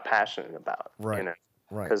you're not passionate about. Right.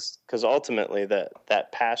 Right. Because ultimately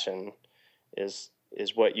that passion is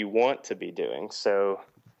what you want to be doing. So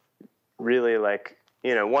really, like,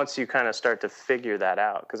 once you kind of start to figure that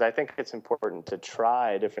out, because I think it's important to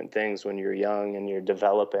try different things when you're young and you're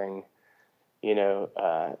developing,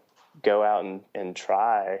 go out and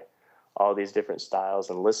try all these different styles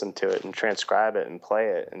and listen to it and transcribe it and play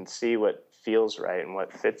it and see what feels right and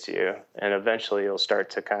what fits you. And eventually you'll start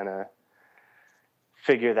to kind of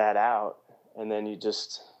figure that out. And then you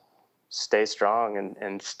just stay strong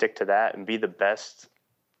and stick to that and be the best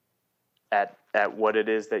at what it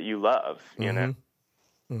is that you love, you know?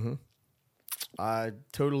 Mm-hmm. I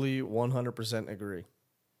totally 100% agree.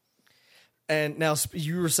 And now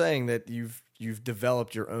you were saying that you've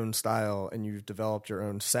developed your own style and you've developed your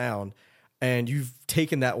own sound, and you've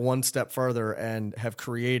taken that one step further and have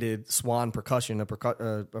created Swan Percussion, a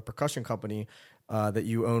percussion company that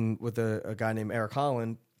you own with a guy named Eric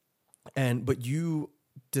Holland. But you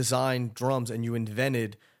designed drums and you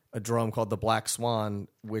invented a drum called the Black Swan,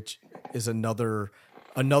 which is another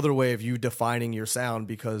way of you defining your sound,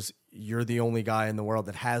 because you're the only guy in the world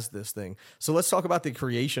that has this thing. So let's talk about the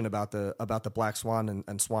creation about the Black Swan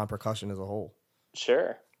and Swan Percussion as a whole.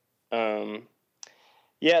 Sure.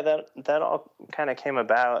 Yeah, that all kind of came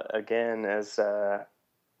about again as there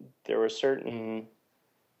were certain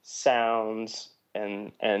sounds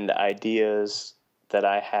and ideas that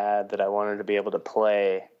I had that I wanted to be able to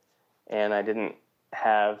play, and I didn't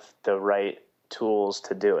have the right tools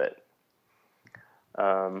to do it.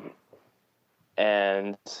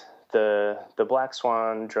 And the Black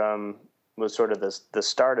Swan drum was sort of the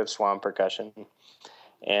start of Swan Percussion,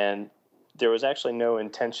 and there was actually no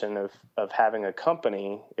intention of having a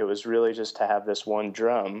company. It was really just to have this one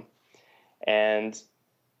drum, and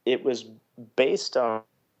it was based on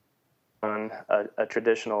a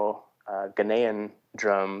traditional Ghanaian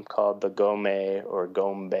drum called the gome or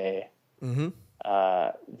gombe,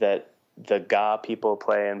 that the Ga people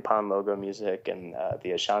play in Panlogo music, and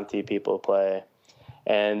the Ashanti people play.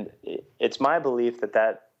 And it's my belief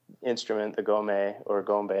that instrument, the gome or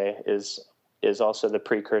gombe, is also the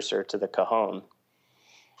precursor to the cajon.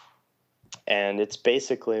 and it's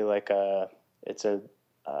basically like a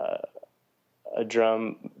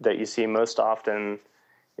drum that you see most often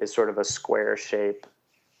is sort of a square shape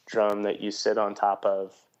drum that you sit on top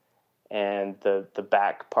of, and the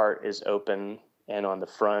back part is open, and on the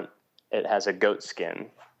front it has a goat skin.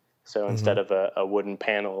 So instead of a wooden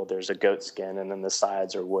panel, there's a goat skin, and then the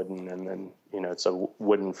sides are wooden, and then, it's a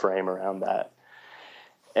wooden frame around that.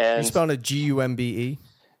 And You spelled it Gumbe?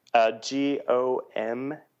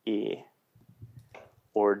 Gome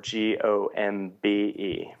or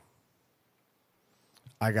Gombe.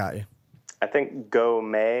 I got you. I think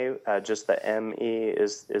Gome, just the M-E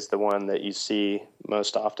is the one that you see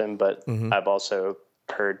most often, but I've also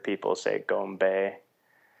heard people say Gombe.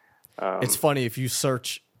 It's funny, if you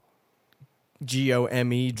search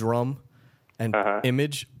Gome drum and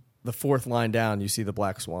image, the fourth line down, you see the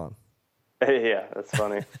Black Swan. Yeah, that's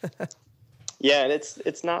funny. Yeah, and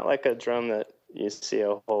it's not like a drum that you see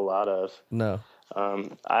a whole lot of. No.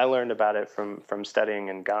 I learned about it from studying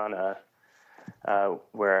in Ghana,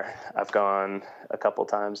 where I've gone a couple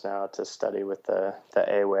times now to study with the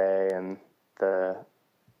Ewe and the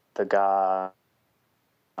Ga,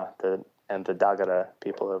 and the Dagara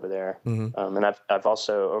people over there. And I've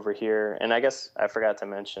also over here, and I guess I forgot to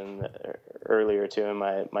mention earlier too in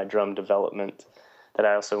my drum development that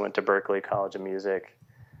I also went to Berklee College of Music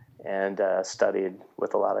and studied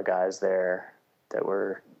with a lot of guys there that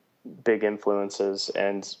were big influences,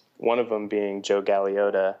 and one of them being Joe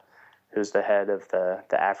Galeota, who's the head of the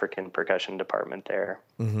African percussion department there.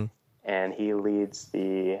 And he leads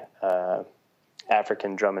the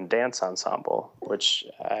African drum and dance ensemble, which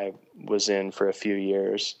I was in for a few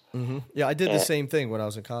years. Yeah, I did the same thing when I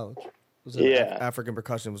was in college. African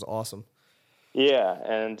percussion was awesome. Yeah,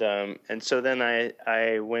 and so then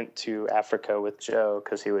I went to Africa with Joe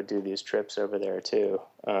because he would do these trips over there too,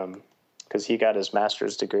 because he got his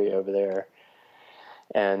master's degree over there,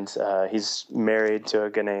 and he's married to a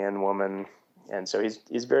Ghanaian woman, and so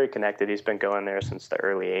he's very connected. He's been going there since the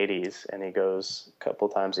early '80s, and he goes a couple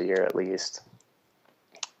times a year at least.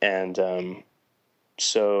 And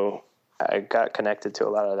so I got connected to a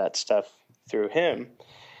lot of that stuff through him,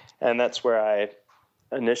 and that's where I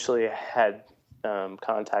initially had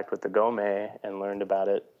contact with the Gome and learned about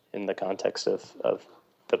it in the context of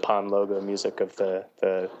the Pan logo music of the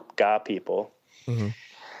Ga people.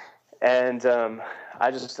 And I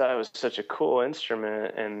just thought it was such a cool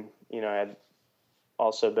instrument, and I had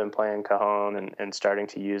also been playing cajon and starting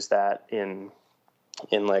to use that in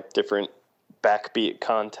like different backbeat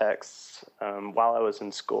contexts while I was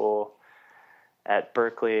in school at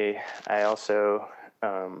Berklee. I also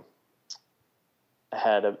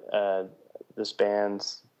had this band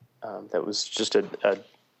that was just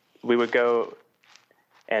we would go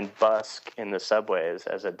and busk in the subways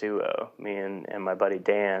as a duo, me and my buddy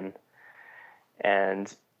Dan,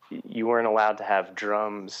 and you weren't allowed to have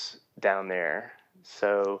drums down there.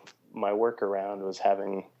 So my workaround was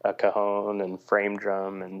having a cajon and frame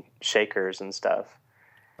drum and shakers and stuff.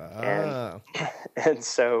 And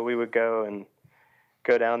so we would go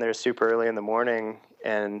down there super early in the morning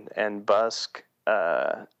and busk,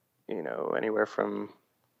 anywhere from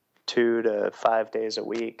 2 to 5 days a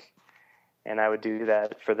week. And I would do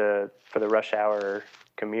that for the rush hour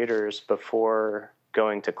commuters before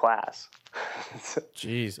going to class.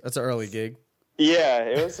 Jeez, that's an early gig. Yeah,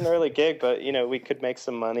 it was an early gig, but we could make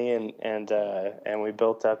some money, and we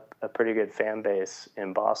built up a pretty good fan base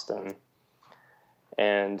in Boston.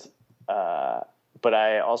 And but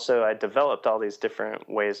I developed all these different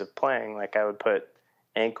ways of playing. Like I would put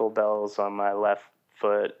ankle bells on my left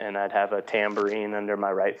foot, and I'd have a tambourine under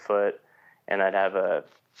my right foot, and I'd have a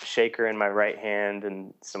shaker in my right hand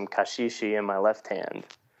and some kashishi in my left hand.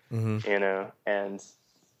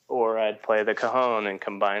 Or I'd play the cajon and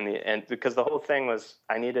combine and because the whole thing was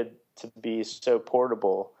I needed to be so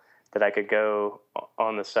portable that I could go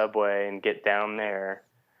on the subway and get down there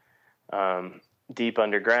deep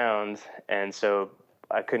underground, and so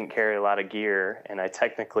I couldn't carry a lot of gear, and I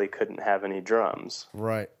technically couldn't have any drums.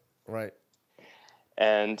 Right.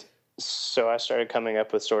 And so I started coming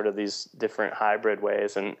up with sort of these different hybrid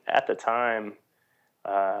ways, and at the time,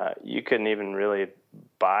 you couldn't even really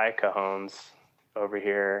buy cajones over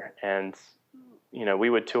here, and we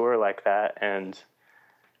would tour like that, and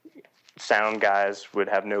sound guys would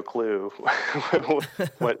have no clue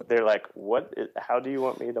what they're like. How do you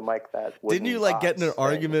want me to mic that? Didn't you get in an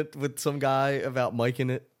argument with some guy about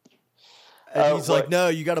micing it? And he's like, "No,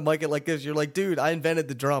 you got to mic it like this." You're like, "Dude, I invented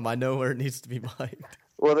the drum. I know where it needs to be mic'd."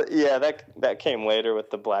 Well, that came later with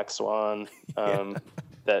the Black Swan.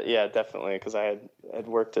 Definitely, because I had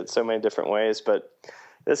worked it so many different ways, but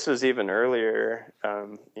this was even earlier.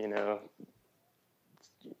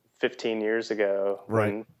 15 years ago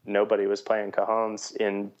Right. when nobody was playing cajones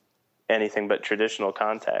in anything but traditional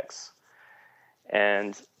contexts.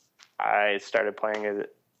 And I started playing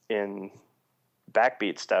it in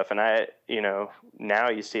backbeat stuff. And now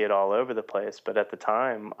you see it all over the place. But at the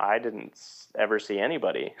time, I didn't ever see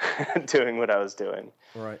anybody doing what I was doing.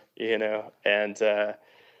 Right.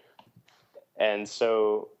 And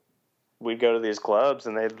so we'd go to these clubs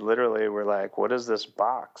and they literally were like, what is this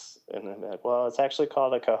box? And I'm like, well, it's actually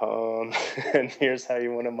called a cajon and here's how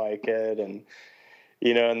you want to mic it. And,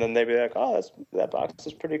 and then they'd be like, oh, that box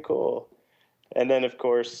is pretty cool. And then of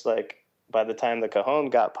course, like by the time the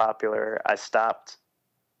cajon got popular, I stopped.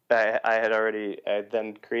 I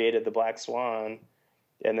then created the Black Swan,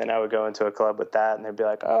 and then I would go into a club with that and they'd be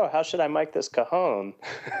like, oh, how should I mic this cajon?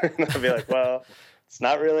 And I'd be like, well, it's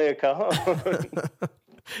not really a cajon.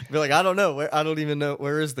 Be like, I don't know. I don't even know.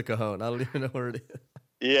 Where is the cajon? I don't even know where it is.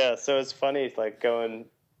 Yeah, so it's funny, like going,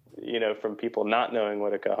 from people not knowing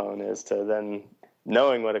what a cajon is to then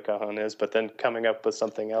knowing what a cajon is, but then coming up with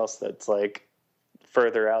something else that's like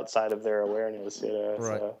further outside of their awareness, Right.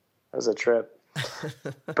 So it was a trip.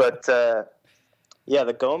 But the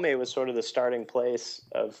Gome was sort of the starting place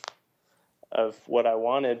of what I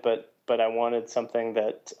wanted, but I wanted something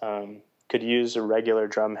that could use a regular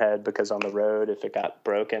drum head, because on the road, if it got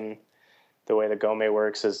broken, the way the Gome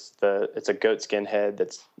works is it's a goatskin head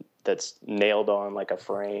that's nailed on like a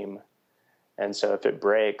frame. And so if it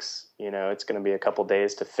breaks, it's going to be a couple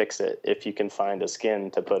days to fix it if you can find a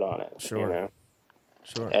skin to put on it. Sure.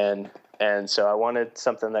 Sure. And so I wanted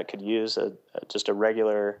something that could use just a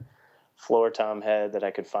regular floor tom head that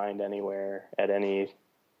I could find anywhere at any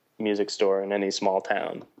music store in any small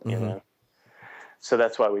town, So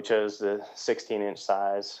that's why we chose the 16-inch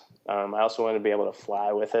size. I also wanted to be able to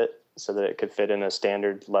fly with it so that it could fit in a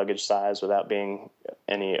standard luggage size without being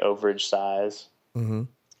any overage size. Mm-hmm.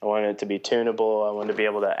 I wanted it to be tunable. I wanted to be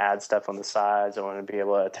able to add stuff on the sides. I wanted to be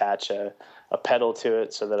able to attach a pedal to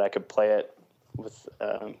it so that I could play it with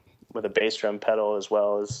a bass drum pedal as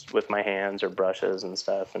well as with my hands or brushes and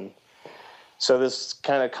stuff. And so this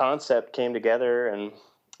kind of concept came together, and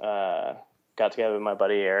got together with my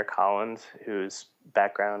buddy Eric Holland, whose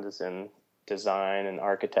background is in design and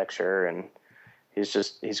architecture, and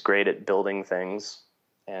he's great at building things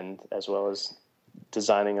and as well as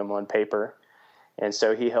designing them on paper. And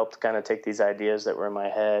so he helped kind of take these ideas that were in my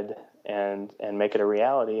head and make it a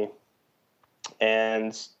reality.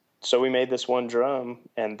 And so we made this one drum,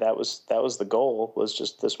 and that was the goal, was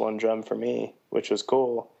just this one drum for me, which was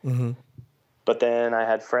cool. Mm-hmm. But then I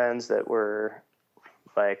had friends that were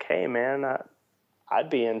like, hey man, I'd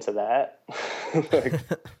be into that.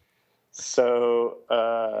 So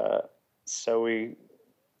we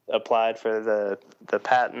applied for the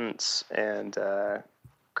patents and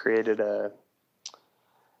created an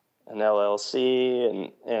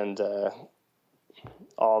LLC and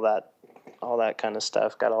all that kind of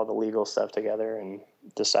stuff, got all the legal stuff together and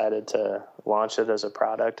decided to launch it as a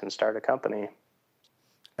product and start a company.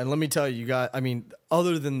 And let me tell you,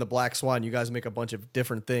 other than the Black Swan, you guys make a bunch of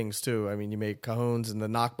different things too. I mean, you make cajones and the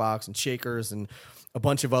knockbox and shakers and a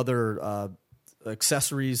bunch of other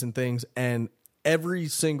accessories and things. And every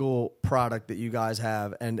single product that you guys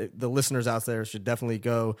have, and the listeners out there should definitely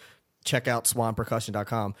go check out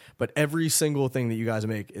swanpercussion.com. But every single thing that you guys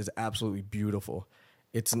make is absolutely beautiful.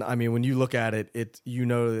 When you look at it, that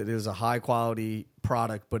it is a high quality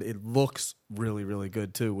product, but it looks really, really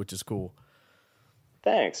good too, which is cool.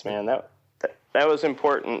 Thanks, man. That was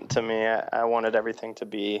important to me. I wanted everything to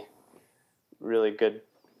be really good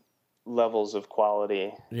levels of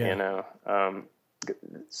quality. Yeah.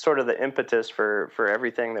 Sort of the impetus for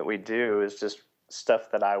everything that we do is just stuff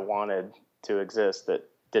that I wanted to exist that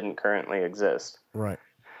didn't currently exist. Right.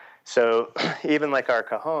 So even like our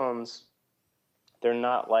cajones, they're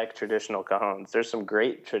not like traditional cajones. There's some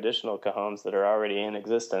great traditional cajones that are already in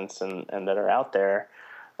existence and that are out there.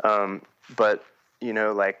 But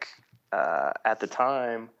at the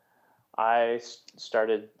time, I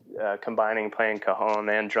started combining playing cajon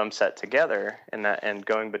and drum set together and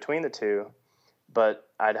going between the two. But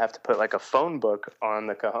I'd have to put like a phone book on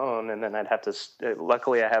the cajon, and then I'd have to.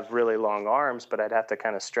 Luckily, I have really long arms, but I'd have to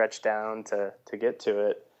kind of stretch down to get to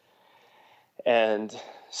it. And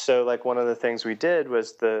so, like, one of the things we did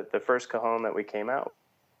was the first cajon that we came out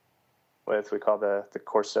with, we call the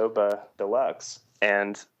Corsoba Deluxe,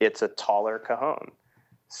 and it's a taller cajon.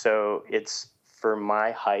 So it's for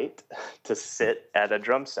my height to sit at a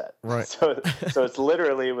drum set. Right. So it's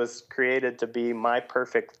literally was created to be my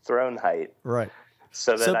perfect throne height. Right.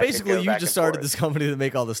 So basically you just started this company to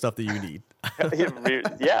make all the stuff that you need.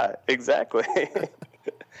 Yeah, exactly.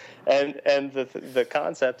 And the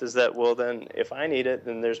concept is that, well, then if I need it,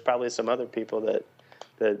 then there's probably some other people that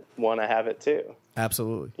want to have it too.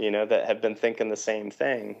 Absolutely. That have been thinking the same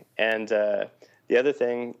thing. And the other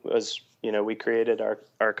thing was, we created our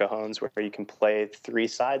cajones where you can play 3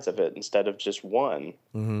 sides of it instead of just one.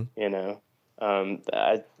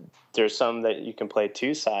 There's some that you can play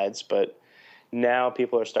 2 sides, but now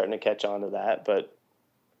people are starting to catch on to that. But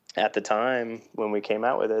at the time when we came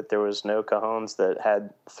out with it, there was no cajones that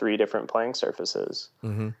had 3 different playing surfaces.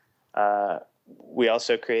 We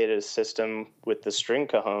also created a system with the string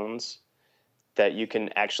cajones that you can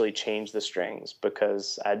actually change the strings,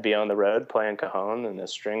 because I'd be on the road playing cajon and the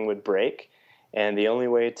string would break. And the only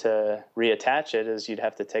way to reattach it is you'd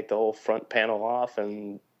have to take the whole front panel off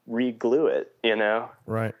and re-glue it,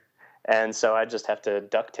 Right. And so I just have to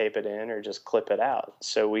duct tape it in or just clip it out.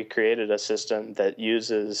 So we created a system that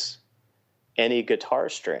uses any guitar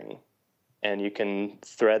string, and you can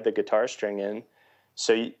thread the guitar string in.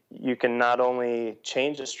 So you can not only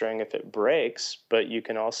change the string if it breaks, but you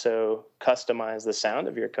can also customize the sound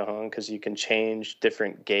of your cajon, because you can change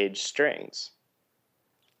different gauge strings,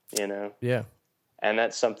 Yeah. And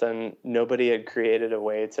that's something nobody had created a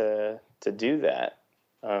way to do that.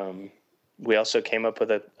 We also came up with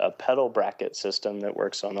a pedal bracket system that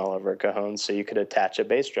works on all of our cajones, so you could attach a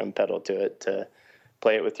bass drum pedal to it to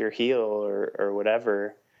play it with your heel or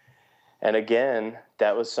whatever. And again,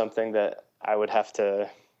 that was something that I would have to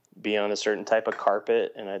be on a certain type of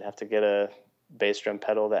carpet, and I'd have to get a bass drum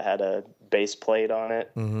pedal that had a bass plate on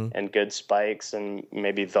it and good spikes and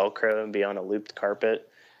maybe Velcro and be on a looped carpet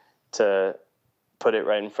to put it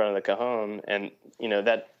right in front of the cajon. And,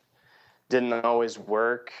 that didn't always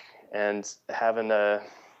work. And having a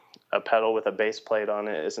pedal with a bass plate on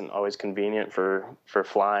it isn't always convenient for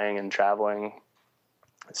flying and traveling.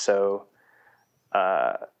 So,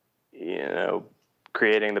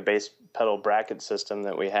 creating the bass pedal bracket system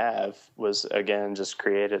that we have was, again, just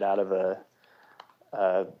created out of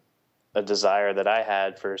a desire that I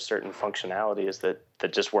had for certain functionalities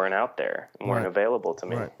that just weren't out there and weren't available to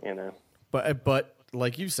me, But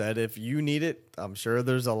like you said, if you need it, I'm sure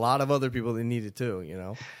there's a lot of other people that need it too,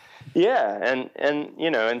 Yeah,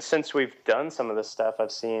 and since we've done some of this stuff,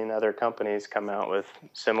 I've seen other companies come out with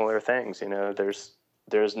similar things.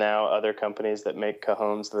 There's now other companies that make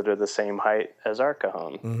cajones that are the same height as our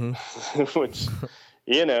cajon, which,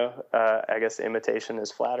 I guess imitation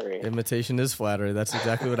is flattery. Imitation is flattery. That's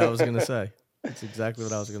exactly what I was going to say.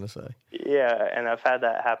 Yeah, and I've had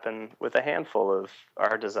that happen with a handful of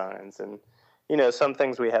our designs. And, some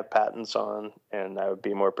things we have patents on and I would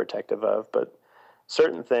be more protective of, but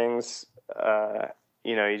certain things,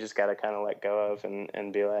 you just got to kind of let go of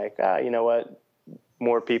and be like, you know what?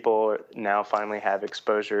 More people now finally have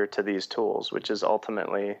exposure to these tools, which is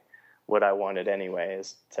ultimately what I wanted anyway,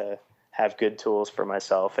 is to have good tools for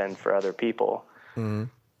myself and for other people. And,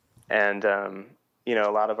 a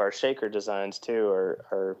lot of our shaker designs too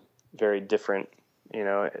are very different,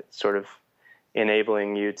 it's sort of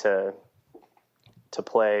enabling you to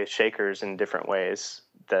play shakers in different ways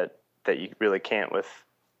that you really can't with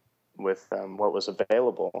what was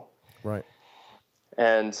available. Right.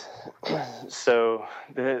 And so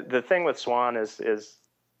the thing with Swan is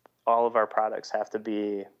all of our products have to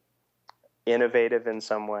be innovative in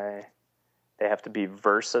some way. They have to be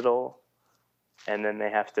versatile, and then they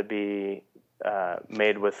have to be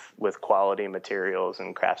made with quality materials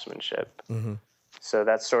and craftsmanship. So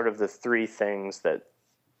that's sort of the 3 things that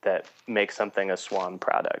make something a Swan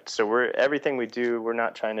product. So everything we do, we're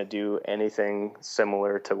not trying to do anything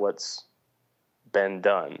similar to what's been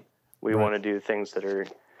done. We want to do things that are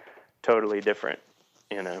totally different,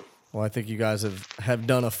 Well, I think you guys have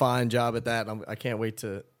done a fine job at that. I can't wait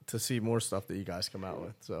to see more stuff that you guys come out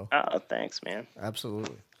with. So, thanks, man.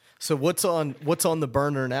 Absolutely. So what's on the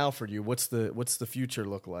burner now for you? What's the future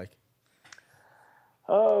look like?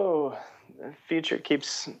 Oh, the future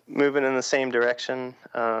keeps moving in the same direction.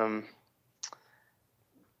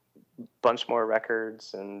 Bunch more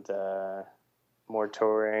records and more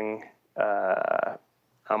touring.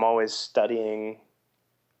 I'm always studying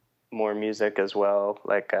more music as well,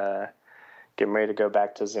 like getting ready to go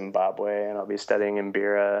back to Zimbabwe, and I'll be studying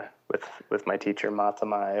Mbira with my teacher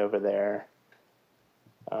Matamai over there.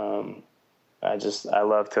 I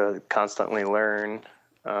love to constantly learn.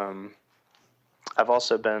 I've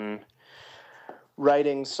also been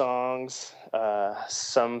writing songs,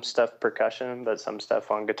 some stuff percussion, but some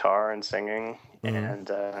stuff on guitar and singing, and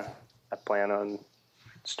I plan on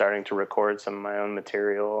starting to record some of my own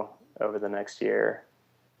material over the next year.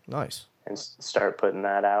 Nice. And start putting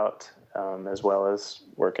that out, as well as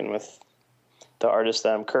working with the artists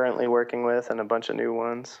that I'm currently working with and a bunch of new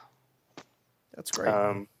ones. That's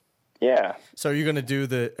great. Yeah. So are you gonna do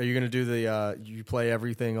the you play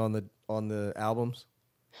everything on the albums?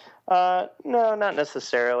 No, not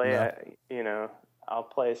necessarily. No. I'll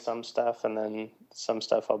play some stuff, and then some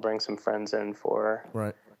stuff I'll bring some friends in for.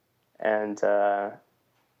 Right. And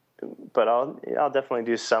but I'll definitely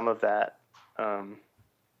do some of that.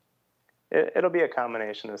 It'll be a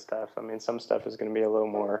combination of stuff. I mean, some stuff is going to be a little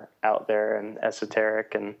more out there and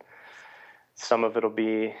esoteric, and some of it'll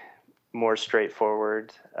be more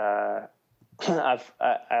straightforward. I don't know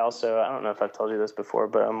if I've told you this before,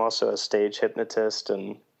 but I'm also a stage hypnotist,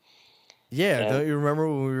 and don't you remember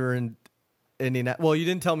when we were in Indianapolis? Well, you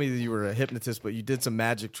didn't tell me that you were a hypnotist, but you did some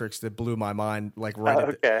magic tricks that blew my mind, like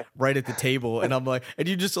right at the table. And I'm like, and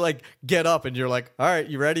you just like get up and you're like, all right,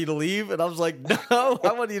 you ready to leave? And I was like, no,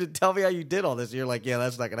 I want you to tell me how you did all this. And you're like, yeah,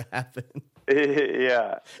 that's not going to happen.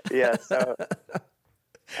 Yeah. So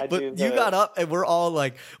you got up and we're all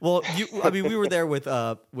like, well, we were there with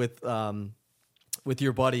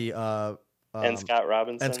your buddy, and Scott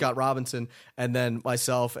Robinson, and then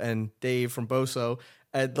myself and Dave from Boso.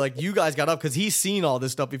 And like you guys got up because he's seen all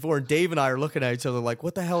this stuff before, and Dave and I are looking at each other like,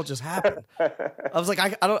 "What the hell just happened?" I was like,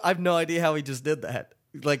 I have no idea how he just did that.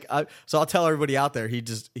 So I'll tell everybody out there,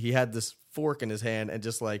 he had this fork in his hand and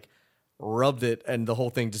just like rubbed it, and the whole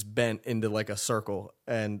thing just bent into like a circle,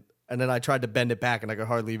 and then I tried to bend it back, and I could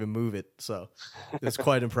hardly even move it. So it's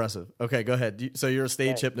quite impressive. Okay, go ahead. So you're a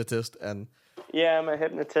stage hypnotist, and yeah, I'm a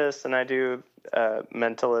hypnotist, and I do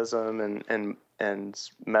mentalism and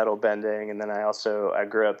metal bending, and then I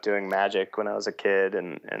grew up doing magic when I was a kid,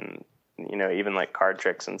 and even like card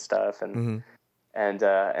tricks and stuff, and and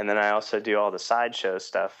then I also do all the sideshow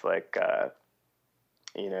stuff, like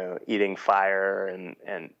eating fire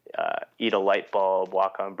and eat a light bulb,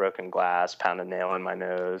 walk on broken glass, pound a nail in my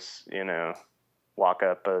nose, walk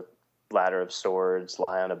up a ladder of swords,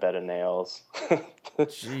 lie on a bed of nails.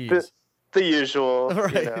 Jeez. The usual,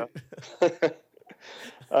 right.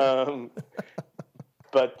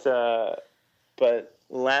 But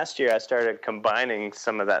last year I started combining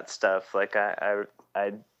some of that stuff. Like I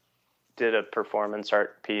did a performance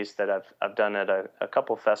art piece that I've done at a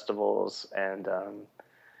couple festivals and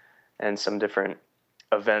some different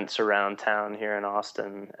events around town here in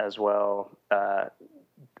Austin as well,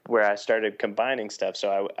 where I started combining stuff.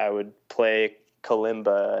 So I would play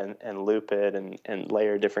kalimba and loop it and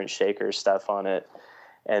layer different shaker stuff on it.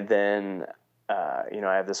 And then,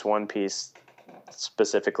 I have this one piece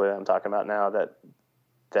specifically that I'm talking about now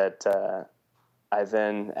that I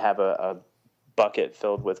then have a bucket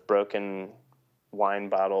filled with broken wine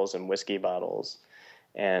bottles and whiskey bottles.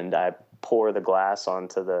 And I pour the glass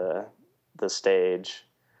onto the stage,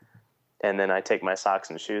 and then I take my socks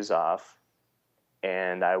and shoes off,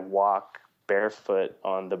 and I walk barefoot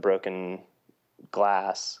on the broken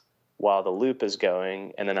glass while the loop is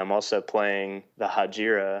going. And then I'm also playing the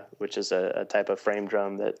hajira, which is a type of frame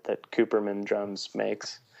drum that Cooperman Drums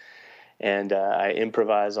makes. And I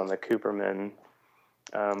improvise on the Cooperman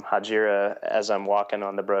hajira as I'm walking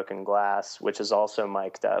on the broken glass, which is also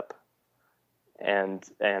mic'd up. And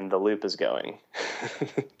the loop is going.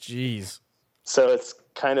 Jeez. So it's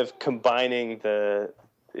kind of combining the,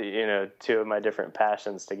 two of my different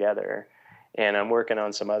passions together. And I'm working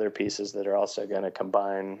on some other pieces that are also going to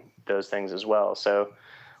combine those things as well. So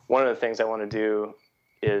one of the things I want to do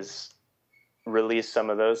is release some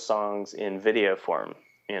of those songs in video form,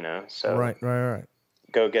 So right.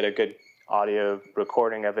 Go get a good audio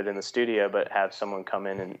recording of it in the studio, but have someone come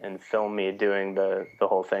in and film me doing the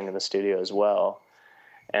whole thing in the studio as well,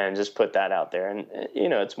 and just put that out there. And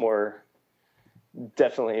it's more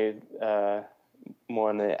definitely more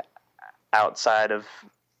on the outside of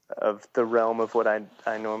the realm of what I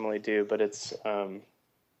normally do, but it's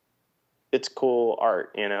cool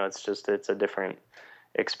art. It's a different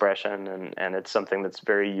expression, and it's something that's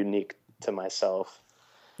very unique to myself.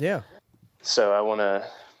 Yeah. So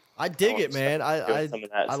I dig it, man. I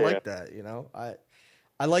like that.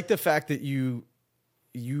 I like the fact that you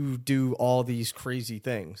do all these crazy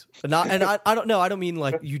things. I don't know. I don't mean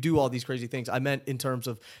like you do all these crazy things. I meant in terms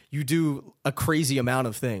of you do a crazy amount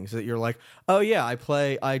of things that you're like, oh yeah,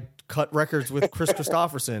 I cut records with Chris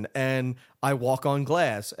Christopherson, and I walk on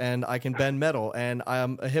glass, and I can bend metal, and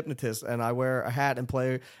I'm a hypnotist, and I wear a hat and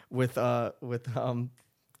play with Ben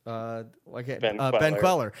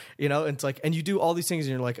Queller, and it's like, and you do all these things,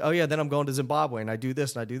 and you're like, oh yeah, then I'm going to Zimbabwe, and I do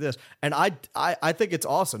this, and I think it's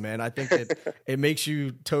awesome, man. I think it makes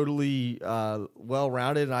you totally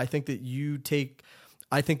well-rounded, and I think that you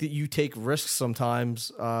take risks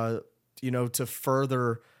sometimes, to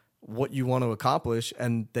further what you want to accomplish,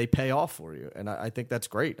 and they pay off for you. And I think that's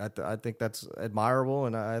great. I think that's admirable,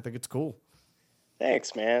 and I think it's cool.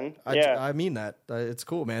 Thanks, man. I mean that. It's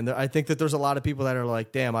cool, man. I think that there's a lot of people that are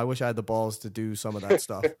like, damn, I wish I had the balls to do some of that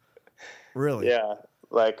stuff. Really? Yeah.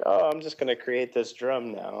 Like, oh, I'm just going to create this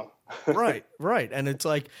drum now. Right. And it's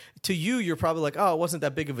like, to you, you're probably like, oh, it wasn't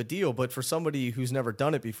that big of a deal. But for somebody who's never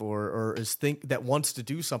done it before or that wants to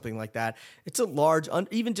do something like that, it's a large,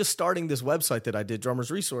 even just starting this website that I did,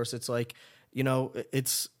 Drummers Resource, it's like, you know,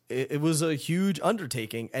 it was a huge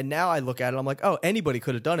undertaking. And now I look at it, I'm like, oh, anybody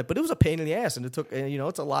could have done it. But it was a pain in the ass. And it took, you know,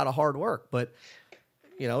 it's a lot of hard work. But,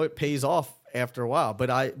 you know, it pays off after a while.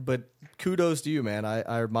 But kudos to you, man. I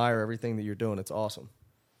admire everything that you're doing. It's awesome.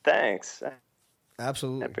 Thanks.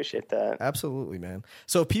 Absolutely. I appreciate that. Absolutely, man.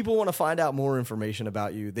 So if people want to find out more information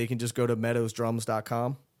about you, they can just go to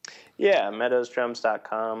meadowsdrums.com. Yeah,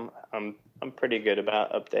 meadowsdrums.com. I'm pretty good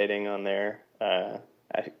about updating on there.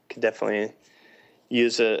 I could definitely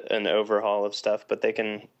use an overhaul of stuff, but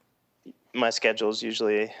my schedule's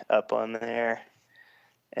usually up on there.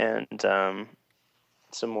 And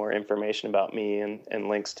some more information about me and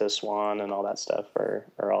links to Swan and all that stuff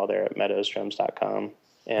are all there at meadowsdrums.com.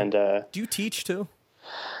 And do you teach too?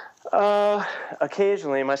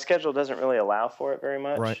 Occasionally. My schedule doesn't really allow for it very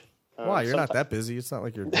much. Right. Why? You're not that busy. It's not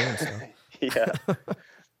like you're doing stuff. Yeah.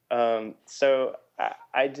 So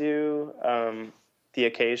I do the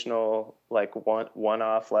occasional like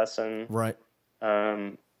one-off lesson, right?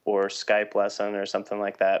 Or Skype lesson or something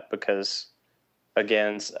like that, because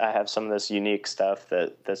again, I have some of this unique stuff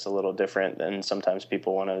that's a little different, and sometimes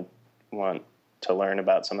people want to learn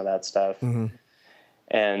about some of that stuff. Mm-hmm.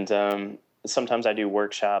 And sometimes I do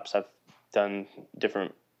workshops. I've done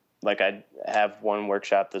different, like I have one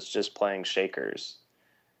workshop that's just playing shakers,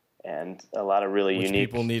 and a lot of really unique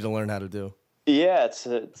people need to learn how to do. Yeah,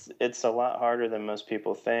 it's a lot harder than most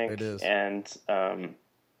people think. It is. And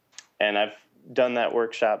I've done that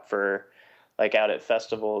workshop for like out at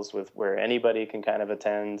festivals where anybody can kind of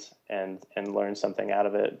attend and learn something out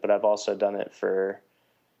of it. But I've also done it for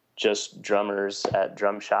just drummers at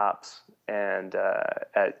drum shops and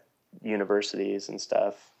at universities and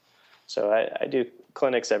stuff. So I do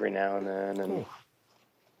clinics every now and then. And cool.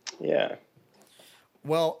 Yeah.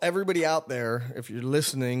 Well, everybody out there, if you're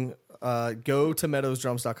listening, go to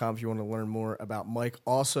meadowsdrums.com if you want to learn more about Mike.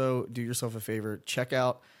 Also, do yourself a favor, check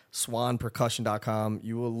out swanpercussion.com.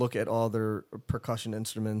 You will look at all their percussion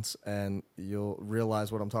instruments and you'll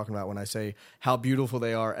realize what I'm talking about when I say how beautiful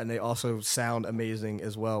they are, and they also sound amazing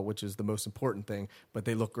as well, which is the most important thing, but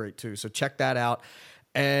they look great too. So check that out.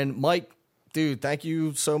 And Mike, dude, thank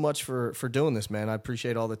you so much for doing this, man. I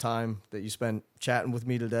appreciate all the time that you spent chatting with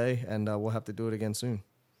me today, and we'll have to do it again soon.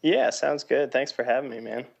 Yeah, sounds good. Thanks for having me,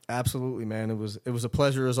 man. Absolutely, man. It was a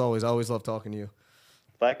pleasure as always. I always love talking to you.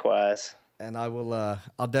 Likewise. And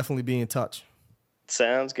I'll definitely be in touch.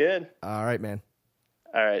 Sounds good. All right, man.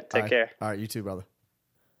 All right, take care. All right, you too, brother.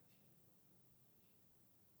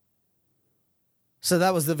 So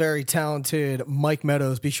that was the very talented Mike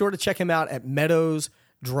Meadows. Be sure to check him out at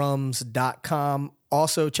meadowsdrums.com.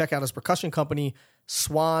 Also, check out his percussion company,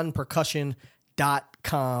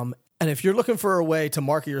 swanpercussion.com. And if you're looking for a way to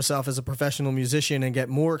market yourself as a professional musician and get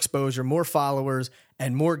more exposure, more followers,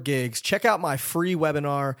 and more gigs, check out my free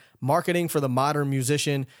webinar, Marketing for the Modern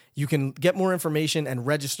Musician. You can get more information and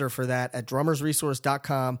register for that at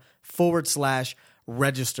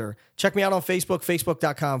drummersresource.com/register. Check me out on Facebook,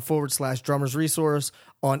 facebook.com/drummersresource,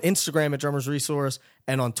 on Instagram at drummersresource,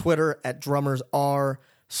 and on Twitter at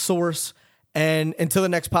drummersrsource. And until the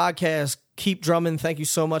next podcast, keep drumming. Thank you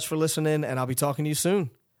so much for listening, and I'll be talking to you soon.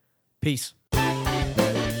 Peace.